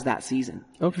was that season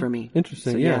for me.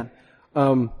 Interesting, so, yeah.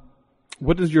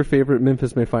 What is your favorite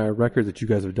Memphis Mayfire record that you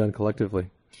guys have done collectively?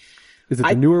 Is it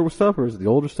the newer stuff, or is it the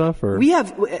older stuff? Or we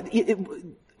have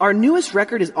our newest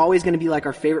record is always going to be like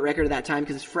our favorite record of that time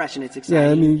because it's fresh and it's exciting.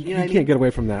 Yeah, I mean, you can't get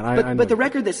away from that. But the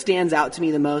record that stands out to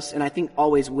me the most, and I think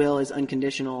always will, is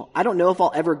Unconditional. I don't know if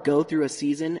I'll ever go through a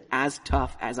season as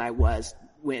tough as I was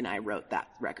when I wrote that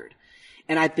record.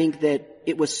 And I think that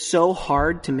it was so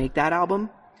hard to make that album,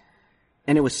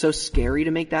 and it was so scary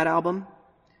to make that album.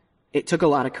 It took a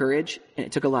lot of courage, and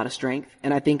it took a lot of strength.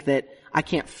 And I think that I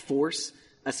can't force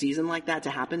a season like that to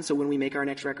happen. So when we make our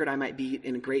next record, I might be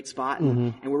in a great spot,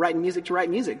 and we're writing music to write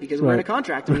music because we're in a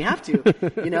contract and we have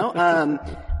to, you know.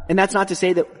 And that's not to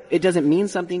say that it doesn't mean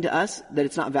something to us, that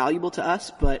it's not valuable to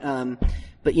us, but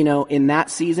you know, in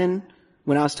that season,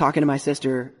 when I was talking to my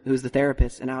sister, who's the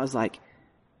therapist, and I was like,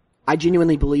 I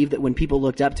genuinely believe that when people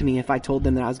looked up to me, if I told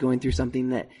them that I was going through something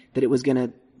that it was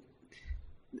going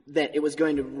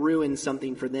to ruin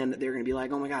something for them, that they're going to be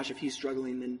like, oh my gosh, if he's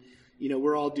struggling, then, you know,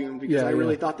 we're all doomed, because I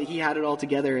really thought that he had it all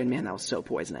together, and man, that was so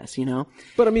poisonous, you know?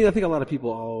 But I mean, I think a lot of people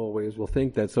always will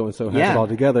think that so-and-so has it all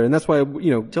together, and that's why,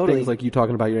 you know, things like you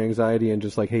talking about your anxiety and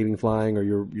just like hating flying or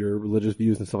your religious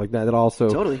views and stuff like that, it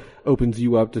also opens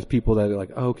you up to people that are like,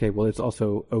 oh, okay, well, it's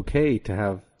also okay to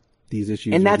have these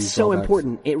issues. And that's so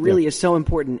important. It really is so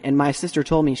important. And my sister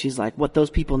told me, she's like, what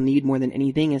those people need more than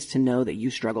anything is to know that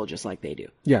you struggle just like they do.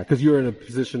 Yeah, because you're in a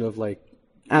position of like,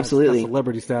 absolutely, not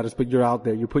celebrity status, but you're out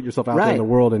there. You put yourself out there in the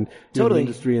world, and you're in the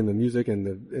industry and the music and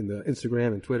the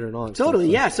Instagram and Twitter and all that stuff.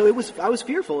 Yeah. So I was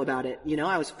fearful about it. You know,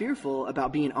 I was fearful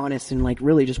about being honest and like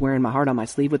really just wearing my heart on my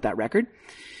sleeve with that record.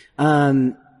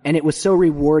 And it was so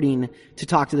rewarding to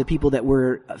talk to the people that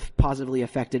were positively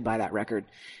affected by that record,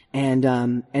 and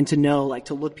to know, like,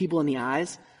 to look people in the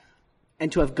eyes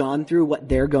and to have gone through what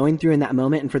they're going through in that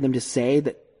moment, and for them to say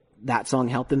that song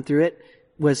helped them through it,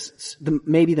 was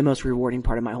maybe the most rewarding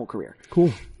part of my whole career.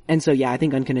 Cool. And so, yeah, I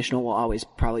think Unconditional will always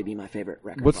probably be my favorite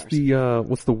record. What's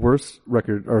the worst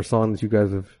record or song that you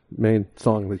guys have made?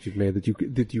 Song that you've made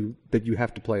that you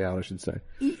have to play out, I should say.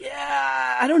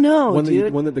 Yeah, I don't know,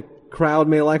 one that the crowd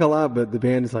may like a lot, but the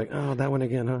band is like, oh, that one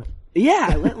again, huh?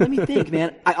 Yeah, let me think,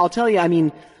 man. I'll tell you. I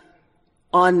mean,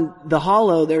 on The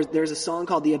Hollow, there's a song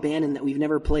called The Abandoned that we've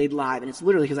never played live, and it's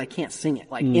literally because I can't sing it.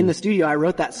 Like, in the studio, I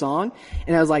wrote that song,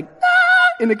 and I was like,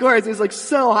 in the chorus, it was like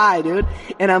so high, dude.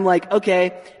 And I'm like,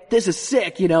 okay, this is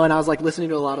sick, you know, and I was like listening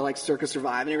to a lot of like Circa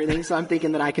Survive and everything, so I'm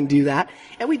thinking that I can do that.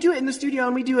 And we do it in the studio,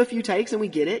 and we do a few takes, and we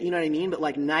get it, you know what I mean? But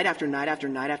like night after night after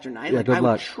night after night, like I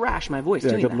would trash my voice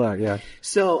doing that. Good luck, yeah.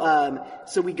 So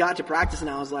we got to practice, and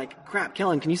I was like, crap,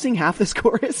 Kellen, can you sing half this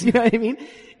chorus? You know what I mean?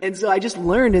 And so I just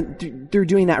learned through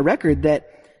doing that record that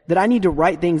I need to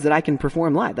write things that I can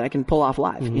perform live, that I can pull off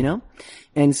live, you know?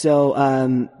 And so,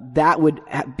 that would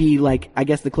be like, I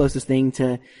guess, the closest thing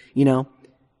to, you know,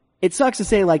 it sucks to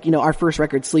say, like, you know, our first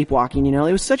record, Sleepwalking, you know,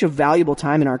 it was such a valuable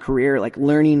time in our career, like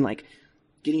learning, like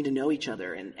getting to know each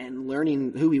other and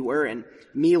learning who we were, and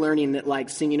me learning that like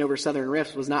singing over Southern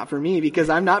riffs was not for me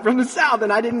because I'm not from the South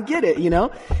and I didn't get it, you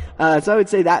know? So I would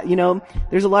say that, you know,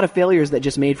 there's a lot of failures that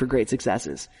just made for great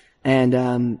successes.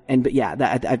 But yeah,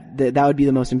 that would be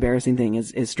the most embarrassing thing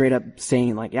is straight up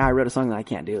saying like, yeah, I wrote a song that I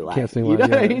can't do live. Can't sing live. You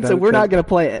know what I mean? So we're not going to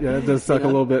play it. Yeah, it does suck a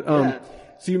little bit.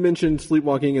 So you mentioned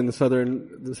Sleepwalking and the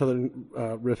Southern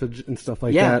riffage and stuff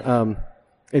like that.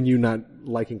 And you not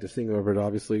liking to sing over it,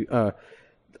 obviously.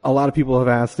 A lot of people have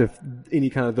asked if any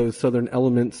kind of those Southern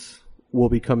elements will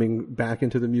be coming back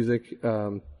into the music.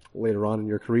 later on in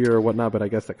your career or whatnot, but I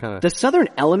guess that kind of... The southern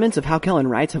elements of how Kellen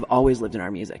writes have always lived in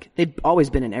our music. They've always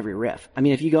been in every riff. I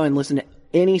mean, if you go and listen to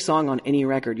any song on any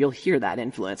record, you'll hear that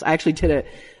influence. I actually did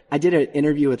an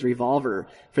interview with Revolver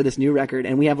for this new record,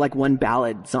 and we have like one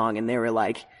ballad song, and they were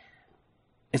like,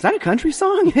 is that a country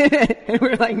song? And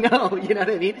we're like, no, you know what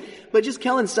I mean? But just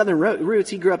Kellen's southern roots,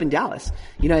 he grew up in Dallas,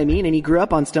 you know what I mean? And he grew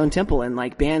up on Stone Temple and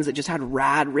like bands that just had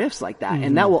rad riffs like that.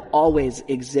 And that will always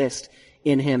exist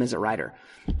in him as a writer.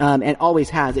 And always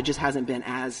has. It just hasn't been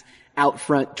as out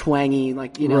front twangy,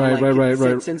 like, you know,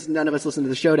 right. Since none of us listen to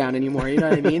the Showdown anymore, you know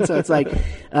what I mean? So it's like,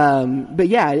 but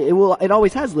yeah, it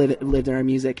always has lived in our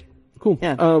music. Cool.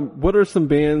 Yeah. What are some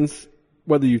bands,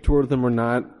 whether you've toured with them or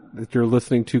not, that you're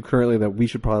listening to currently that we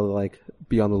should probably like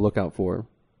be on the lookout for?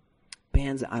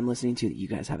 Bands that I'm listening to that you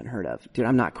guys haven't heard of. Dude,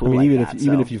 I'm not cool. I mean, like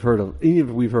even if you've heard of, even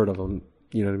if we've heard of them,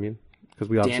 you know what I mean? Because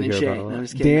we obviously Dan and hear Shay. about No, them. I'm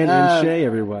just kidding. Dan and Shay,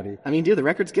 everybody. I mean, dude, the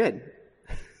record's good.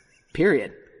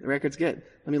 Period. The record's good.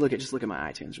 Let me just look at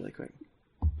my iTunes really quick.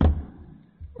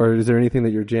 Or is there anything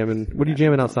that you're jamming? What are you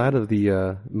jamming outside of the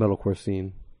metalcore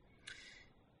scene?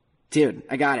 Dude,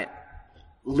 I got it.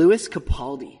 Lewis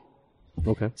Capaldi.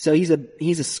 Okay. So he's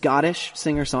a Scottish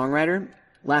singer-songwriter.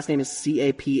 Last name is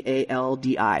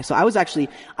Capaldi. So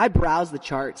I browse the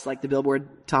charts, like the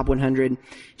Billboard Top 100,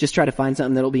 just try to find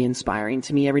something that'll be inspiring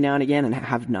to me every now and again, and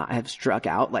have struck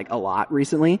out like a lot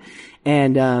recently.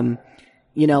 And,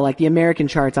 you know, like the American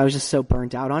charts, I was just so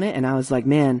burnt out on it, and I was like,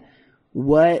 man,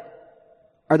 what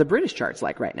are the British charts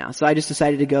like right now? So I just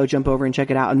decided to go jump over and check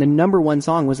it out. And the number one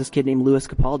song was this kid named Lewis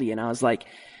Capaldi, and I was like,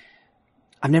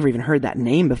 I've never even heard that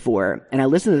name before. And I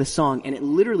listened to the song, and it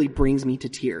literally brings me to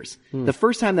tears. The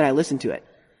first time that I listened to it.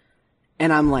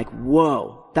 And I'm like,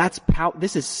 whoa,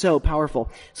 this is so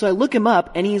powerful. So I look him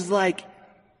up, and he's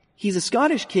a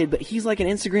Scottish kid, but he's like an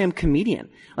Instagram comedian.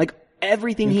 Like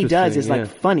everything he does is like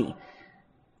funny.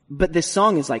 But this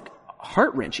song is like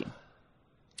heart-wrenching.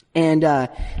 And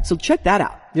so check that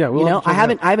out. Yeah, you know, I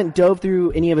haven't dove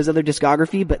through any of his other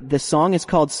discography, but the song is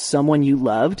called Someone You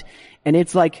Loved, and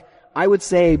it's like, I would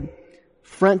say,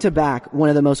 front to back, one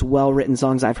of the most well-written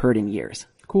songs I've heard in years.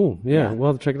 Cool. Yeah,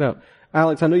 we'll have to check it out.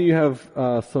 Alex, I know you have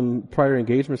some prior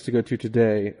engagements to go to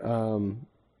today.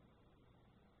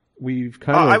 We've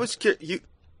kind of... I was curious.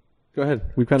 Go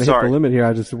ahead. We've kind of hit the limit here.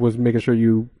 I just was making sure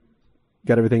you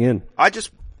got everything in. I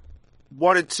just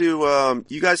wanted to...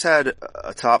 you guys had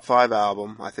a top 5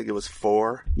 album. I think it was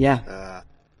 4. Yeah.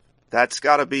 That's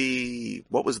got to be...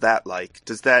 What was that like?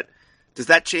 Does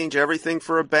that change everything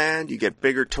for a band? You get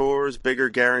bigger tours, bigger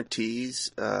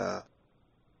guarantees?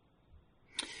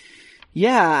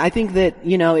 Yeah, I think that,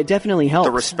 you know, it definitely helps.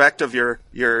 The respect of your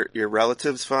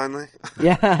relatives finally?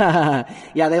 Yeah,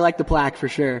 they like the plaque for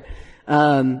sure.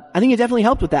 I think it definitely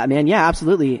helped with that, man. Yeah,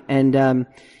 absolutely. And,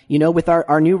 you know, with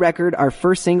our new record, our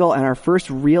first single and our first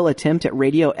real attempt at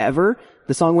radio ever,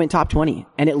 the song went top 20,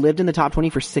 and it lived in the top 20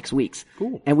 for 6 weeks.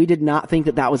 Cool. And we did not think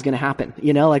that was going to happen.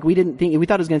 You know, like we thought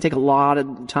it was going to take a lot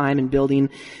of time and building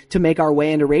to make our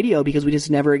way into radio because we just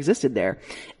never existed there.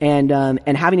 And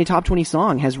having a top 20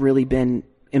 song has really been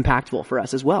impactful for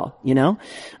us as well, you know?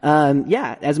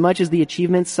 Yeah, as much as the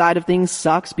achievements side of things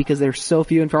sucks because they're so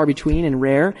few and far between and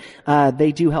rare,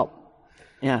 they do help.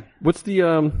 Yeah. What's the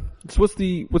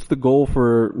goal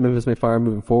for Memphis May Fire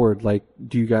moving forward? Like,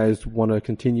 do you guys want to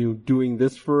continue doing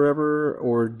this forever,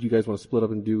 or do you guys want to split up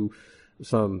and do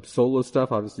some solo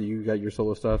stuff? Obviously, you got your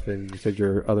solo stuff, and you said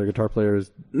your other guitar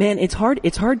players. Man, it's hard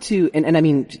to, and I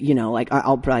mean, you know, like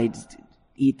I'll probably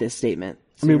eat this statement.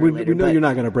 I mean, we know you're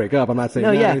not going to break up. I'm not saying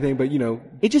anything, but you know,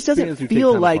 it just doesn't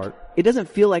feel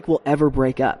like we'll ever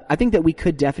break up. I think that we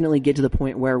could definitely get to the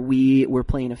point where we're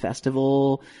playing a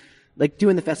festival, like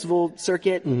doing the festival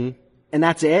circuit, and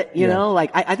that's it, you know?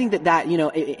 Like, I think that, you know,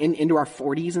 into our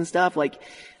 40s and stuff, like,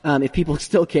 if people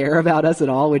still care about us at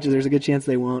all, which there's a good chance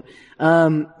they won't,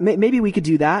 maybe we could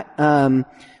do that.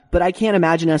 But I can't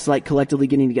imagine us, like, collectively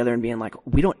getting together and being like,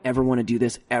 we don't ever want to do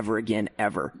this ever again,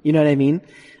 ever. You know what I mean?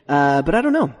 But I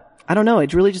don't know.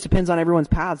 It really just depends on everyone's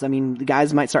paths. I mean, the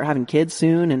guys might start having kids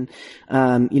soon,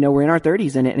 and, you know, we're in our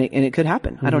 30s and it could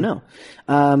happen. I don't know.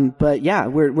 But yeah,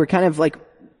 we're kind of like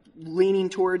leaning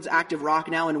towards active rock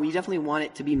now, and we definitely want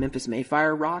it to be Memphis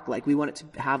Mayfire rock. Like, we want it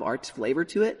to have arts flavor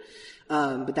to it.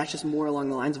 But that's just more along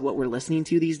the lines of what we're listening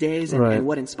to these days and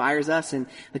what inspires us and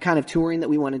the kind of touring that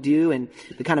we want to do and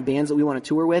the kind of bands that we want to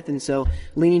tour with. And so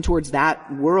leaning towards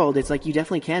that world, it's like you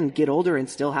definitely can get older and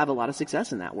still have a lot of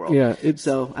success in that world. Yeah.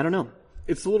 So I don't know.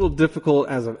 It's a little difficult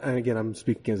and again, I'm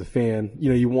speaking as a fan. You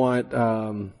know, you want,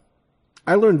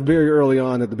 I learned very early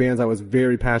on that the bands I was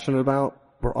very passionate about,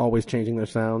 were always changing their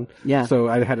sound. Yeah. So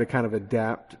I had to kind of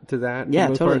adapt to that. For Yeah, the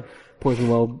most totally. part. Poison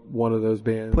Well, one of those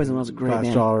bands. Poison Well's a great band.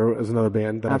 Glassjaw is another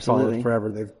band that Absolutely. I followed forever.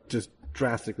 They've just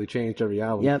drastically changed every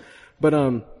album. Yep. But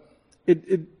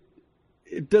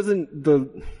it doesn't, the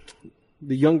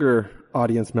younger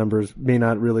audience members may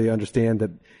not really understand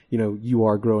that, you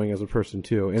are growing as a person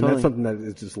too. And Totally. that's something that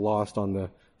is just lost on the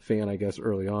fan, I guess,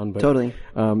 early on. But, Totally.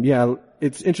 Yeah,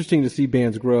 it's interesting to see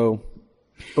bands grow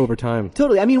over time.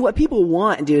 Totally. I mean, what people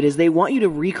want, dude, is they want you to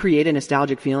recreate a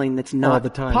nostalgic feeling that's not All the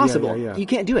time. possible. Yeah. You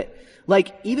can't do it.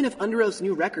 Like, even if Under Oath's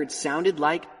new record sounded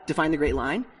like Define the Great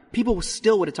Line, people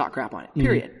still would have talked crap on it.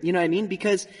 Period. You know what I mean?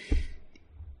 Because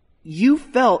you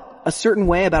felt a certain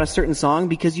way about a certain song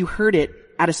because you heard it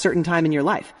at a certain time in your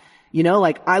life.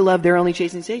 Like, I love They're Only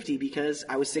Chasing Safety because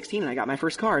I was 16 and I got my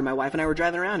first car and my wife and I were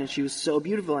driving around and she was so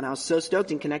beautiful and I was so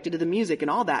stoked and connected to the music and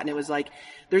all that. And it was like,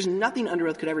 there's nothing Under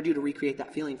Oath could ever do to recreate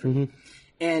that feeling for me.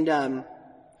 And,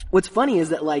 what's funny is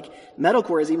that, like,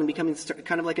 metalcore is even becoming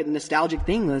kind of like a nostalgic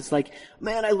thing. It's like,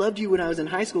 man, I loved you when I was in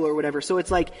high school or whatever. So it's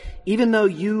like, even though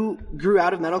you grew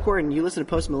out of metalcore and you listen to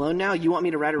Post Malone now, you want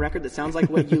me to write a record that sounds like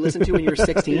what you listened to when you were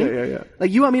 16? Yeah.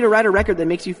 Like, you want me to write a record that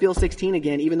makes you feel 16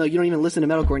 again, even though you don't even listen to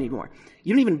metalcore anymore.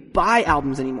 You don't even buy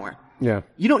albums anymore. Yeah.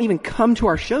 You don't even come to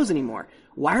our shows anymore.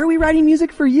 Why are we writing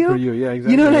music for you? For you, yeah,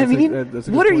 exactly. You know what I That's a- mean? that's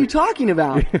a good What are point. you talking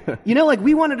about? Like,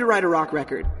 we wanted to write a rock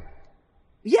record.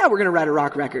 Yeah, we're gonna write a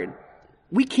rock record.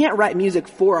 We can't write music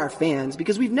for our fans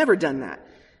because we've never done that.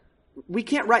 We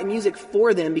can't write music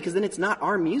for them because then it's not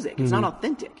our music. It's not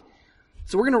authentic.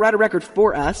 So we're going to write a record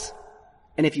for us.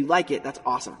 And if you like it, that's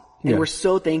awesome. And we're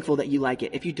so thankful that you like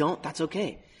it. If you don't, that's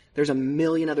okay. There's a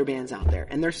million other bands out there.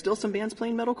 And there's still some bands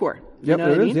playing metalcore. You Yep, know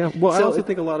what I mean? yeah. Well, I So also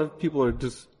think a lot of people are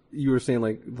just, you were saying,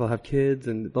 like, they'll have kids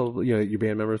and they'll, your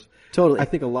band members. Totally. I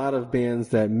think a lot of bands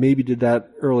that maybe did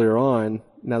that earlier on,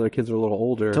 now their kids are a little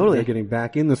older. Totally. They're getting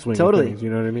back in the swing Totally. of things, you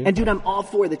know what I mean? And dude, I'm all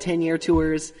for the 10-year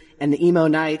tours and the emo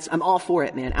nights. I'm all for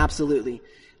it, man. Absolutely.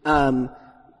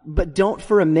 But don't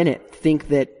for a minute think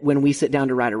that when we sit down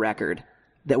to write a record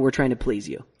that we're trying to please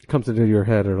you. It comes into your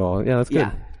head at all. Yeah, that's good.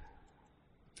 Yeah.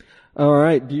 All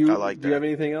right. Do you I like do you that. have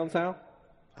anything else, Hal?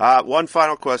 One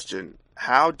final question.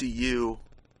 How do you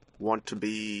want to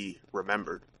be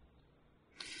remembered?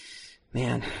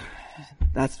 Man,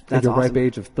 that's At your awesome. ripe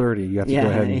age of 30, you have to go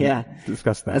ahead and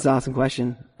discuss that. That's an awesome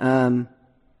question.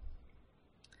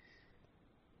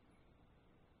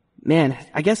 Man,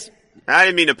 I guess, I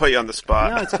didn't mean to put you on the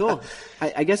spot. no, it's cool.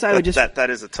 I guess I would just, that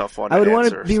is a tough one. I would want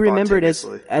answer to be remembered as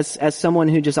spontaneously. someone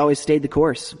who just always stayed the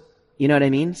course. You know what I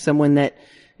mean? Someone that,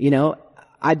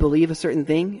 I believe a certain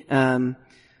thing.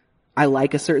 I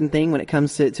like a certain thing when it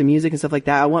comes to music and stuff like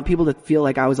that. I want people to feel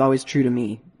like I was always true to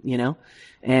me,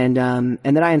 and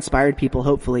that I inspired people,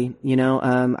 hopefully,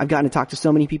 I've gotten to talk to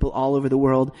so many people all over the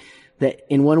world that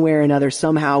in one way or another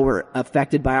somehow were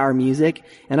affected by our music.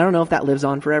 And I don't know if that lives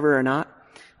on forever or not.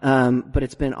 But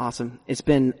it's been awesome. It's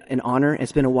been an honor.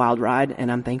 It's been a wild ride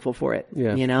and I'm thankful for it,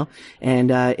 Yeah.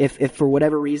 And, if for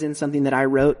whatever reason something that I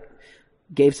wrote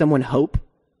gave someone hope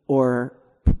or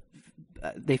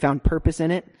they found purpose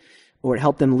in it, or it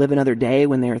helped them live another day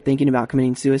when they're thinking about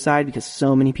committing suicide, because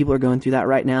so many people are going through that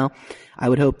right now. I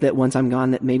would hope that once I'm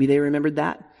gone that maybe they remembered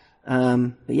that.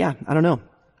 But yeah, I don't know.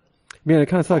 Man, it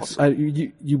kind of sucks.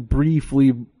 You briefly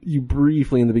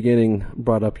in the beginning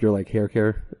brought up your hair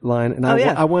care line, and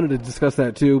I wanted to discuss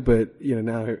that too, but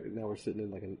now we're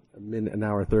sitting in an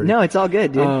hour 30. No, it's all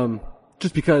good, dude.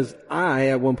 Just because I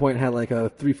at one point had a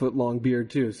 3-foot long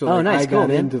beard too, so nice, I cool, got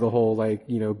man. into the whole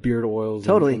beard oils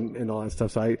Totally. and all that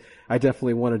stuff. So I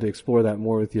definitely wanted to explore that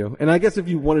more with you. And I guess if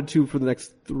you wanted to for the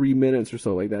next 3 minutes or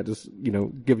so like that, just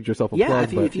give yourself a Yeah,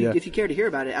 plug. if you care to hear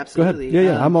about it, Go ahead. absolutely.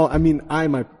 Yeah.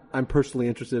 I'm personally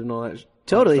interested in all that.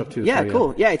 Totally. Stuff too, Yeah, so,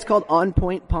 cool. Yeah, it's called On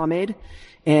Point Pomade,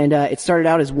 and it started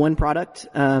out as one product.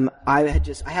 I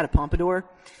had a pompadour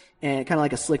and kind of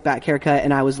like a slick back haircut,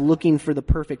 and I was looking for the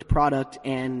perfect product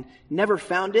and never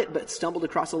found it, but stumbled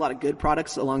across a lot of good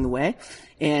products along the way.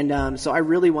 And so I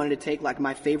really wanted to take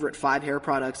my favorite 5 hair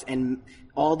products and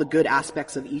all the good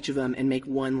aspects of each of them and make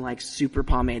one super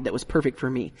pomade that was perfect for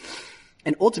me.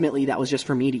 And ultimately, that was just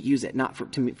for me to use it, not for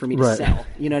me to Right. sell.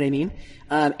 You know what I mean?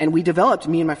 And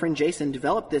me and my friend Jason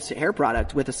developed this hair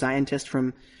product with a scientist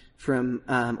from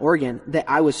Oregon that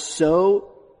I was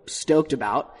so stoked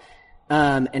about,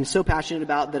 and so passionate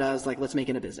about that I was like, let's make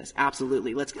it a business.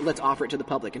 Absolutely. Let's offer it to the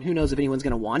public. And who knows if anyone's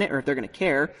going to want it or if they're going to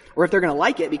care or if they're going to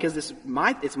like it because it's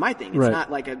my thing. It's Right. not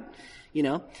like and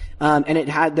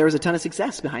there was a ton of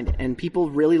success behind it and people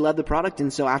really loved the product.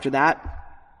 And so after that,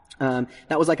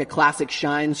 That was like a classic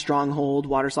Shine Stronghold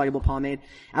water-soluble pomade.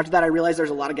 After that, I realized there's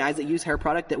a lot of guys that use hair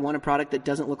product that want a product that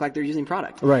doesn't look like they're using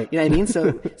product. Right. You know what I mean?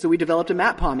 So we developed a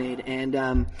matte pomade,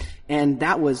 and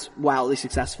that was wildly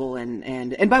successful.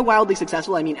 And by wildly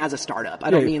successful, I mean as a startup.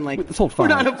 I don't mean like we sold 5. We're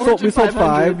not a Fortune we sold 5.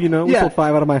 500. We sold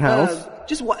 5 out of my house.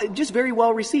 Just very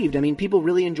well received. I mean, people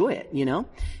really enjoy it,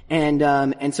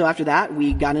 And so after that,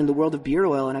 we got into the world of beard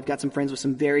oil, and I've got some friends with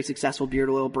some very successful beard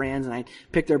oil brands, and I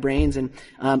picked their brains, and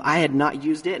I had not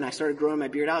used it, and I started growing my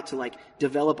beard out to like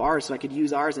develop ours so I could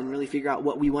use ours and really figure out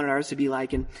what we wanted ours to be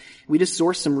like. And we just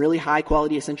sourced some really high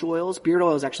quality essential oils. Beard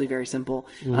oil is actually very simple.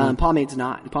 Pomade's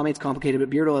not. Pomade's complicated, but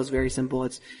beard oil is very simple.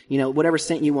 It's, whatever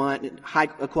scent you want, high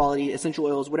quality essential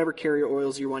oils, whatever carrier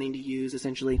oils you're wanting to use,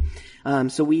 essentially.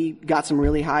 So we got some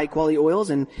really high quality oils,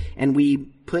 and we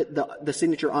put the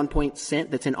signature on point scent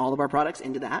that's in all of our products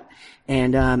into that.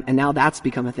 And now that's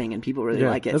become a thing, and people really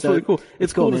like it. That's really cool.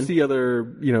 It's cool to see other,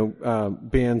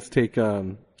 bands take,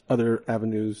 other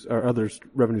avenues or other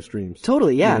revenue streams.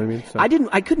 Totally, yeah. You know what I mean? So.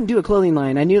 I couldn't do a clothing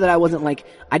line. I knew that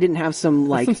I didn't have some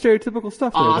like some stereotypical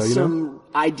stuff there, awesome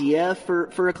idea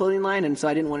for a clothing line, and so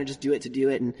I didn't want to just do it to do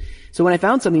it. And so when I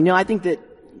found something, I think that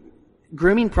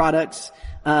grooming products,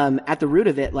 at the root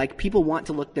of it, like people want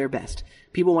to look their best.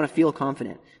 People want to feel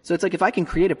confident. So it's like if I can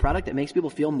create a product that makes people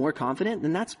feel more confident,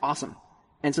 then that's awesome.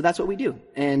 And so that's what we do.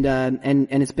 And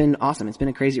it's been awesome. It's been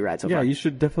a crazy ride so far. Yeah, you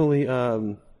should definitely,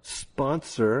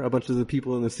 sponsor a bunch of the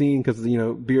people in the scene because,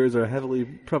 beards are heavily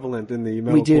prevalent in the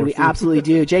metalcore. We do. We scene. absolutely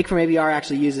do. Jake from ABR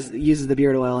actually uses the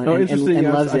beard oil and loves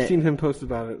it. I've seen him post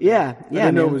about it. Yeah. I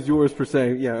didn't know it was yours per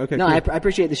se. Yeah. Okay. No, cool. I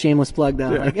appreciate the shameless plug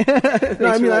though. Yeah. No,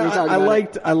 I mean,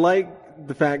 I liked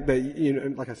the fact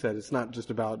that, like I said, it's not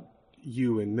just about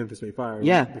you and Memphis May Fire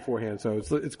beforehand. So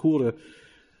it's cool to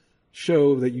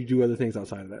show that you do other things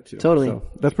outside of that too. Totally. So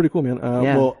that's pretty cool, man.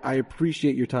 Well, I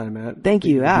appreciate your time, Matt. Thank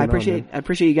you. I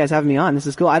appreciate you guys having me on. This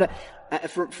is cool.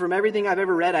 From everything I've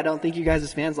ever read, I don't think you guys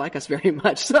as fans like us very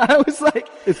much. So I was like,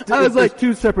 it's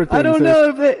two separate things. I don't know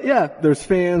if it, There's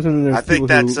fans and then there's people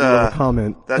who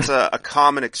comment. That's a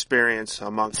common experience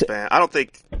amongst fans. I don't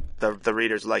think the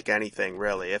readers like anything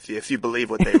really, if you believe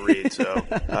what they read. So,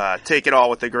 take it all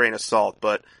with a grain of salt.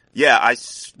 But yeah, I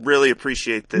really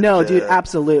appreciate dude,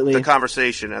 absolutely. The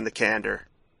conversation and the candor.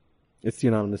 It's the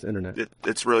anonymous internet.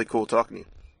 It's really cool talking to you.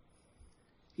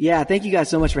 Yeah, thank you guys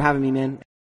so much for having me, man.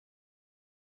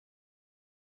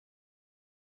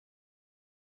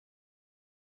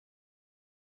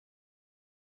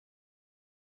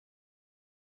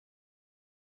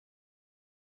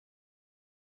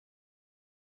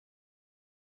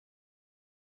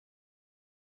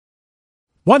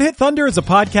 One Hit Thunder is a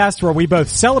podcast where we both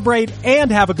celebrate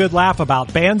and have a good laugh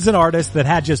about bands and artists that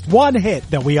had just one hit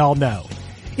that we all know.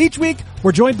 Each week,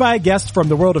 we're joined by a guest from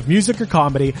the world of music or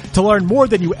comedy to learn more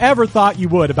than you ever thought you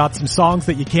would about some songs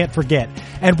that you can't forget.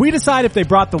 And we decide if they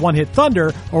brought the One Hit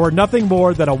Thunder or were nothing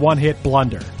more than a one-hit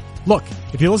blunder. Look,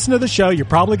 if you listen to the show, you're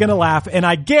probably going to laugh, and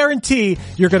I guarantee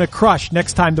you're going to crush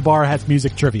next time the bar has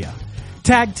music trivia.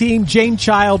 Tag Team, Jane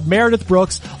Child, Meredith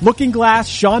Brooks, Looking Glass,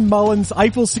 Sean Mullins,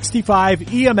 Eiffel 65,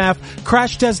 EMF,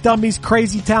 Crash Test Dummies,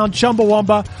 Crazy Town,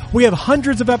 Chumbawamba. We have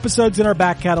hundreds of episodes in our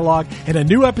back catalog and a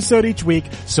new episode each week,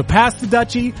 so pass the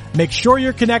Dutchie, make sure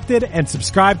you're connected, and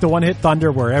subscribe to One Hit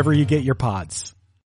Thunder wherever you get your pods.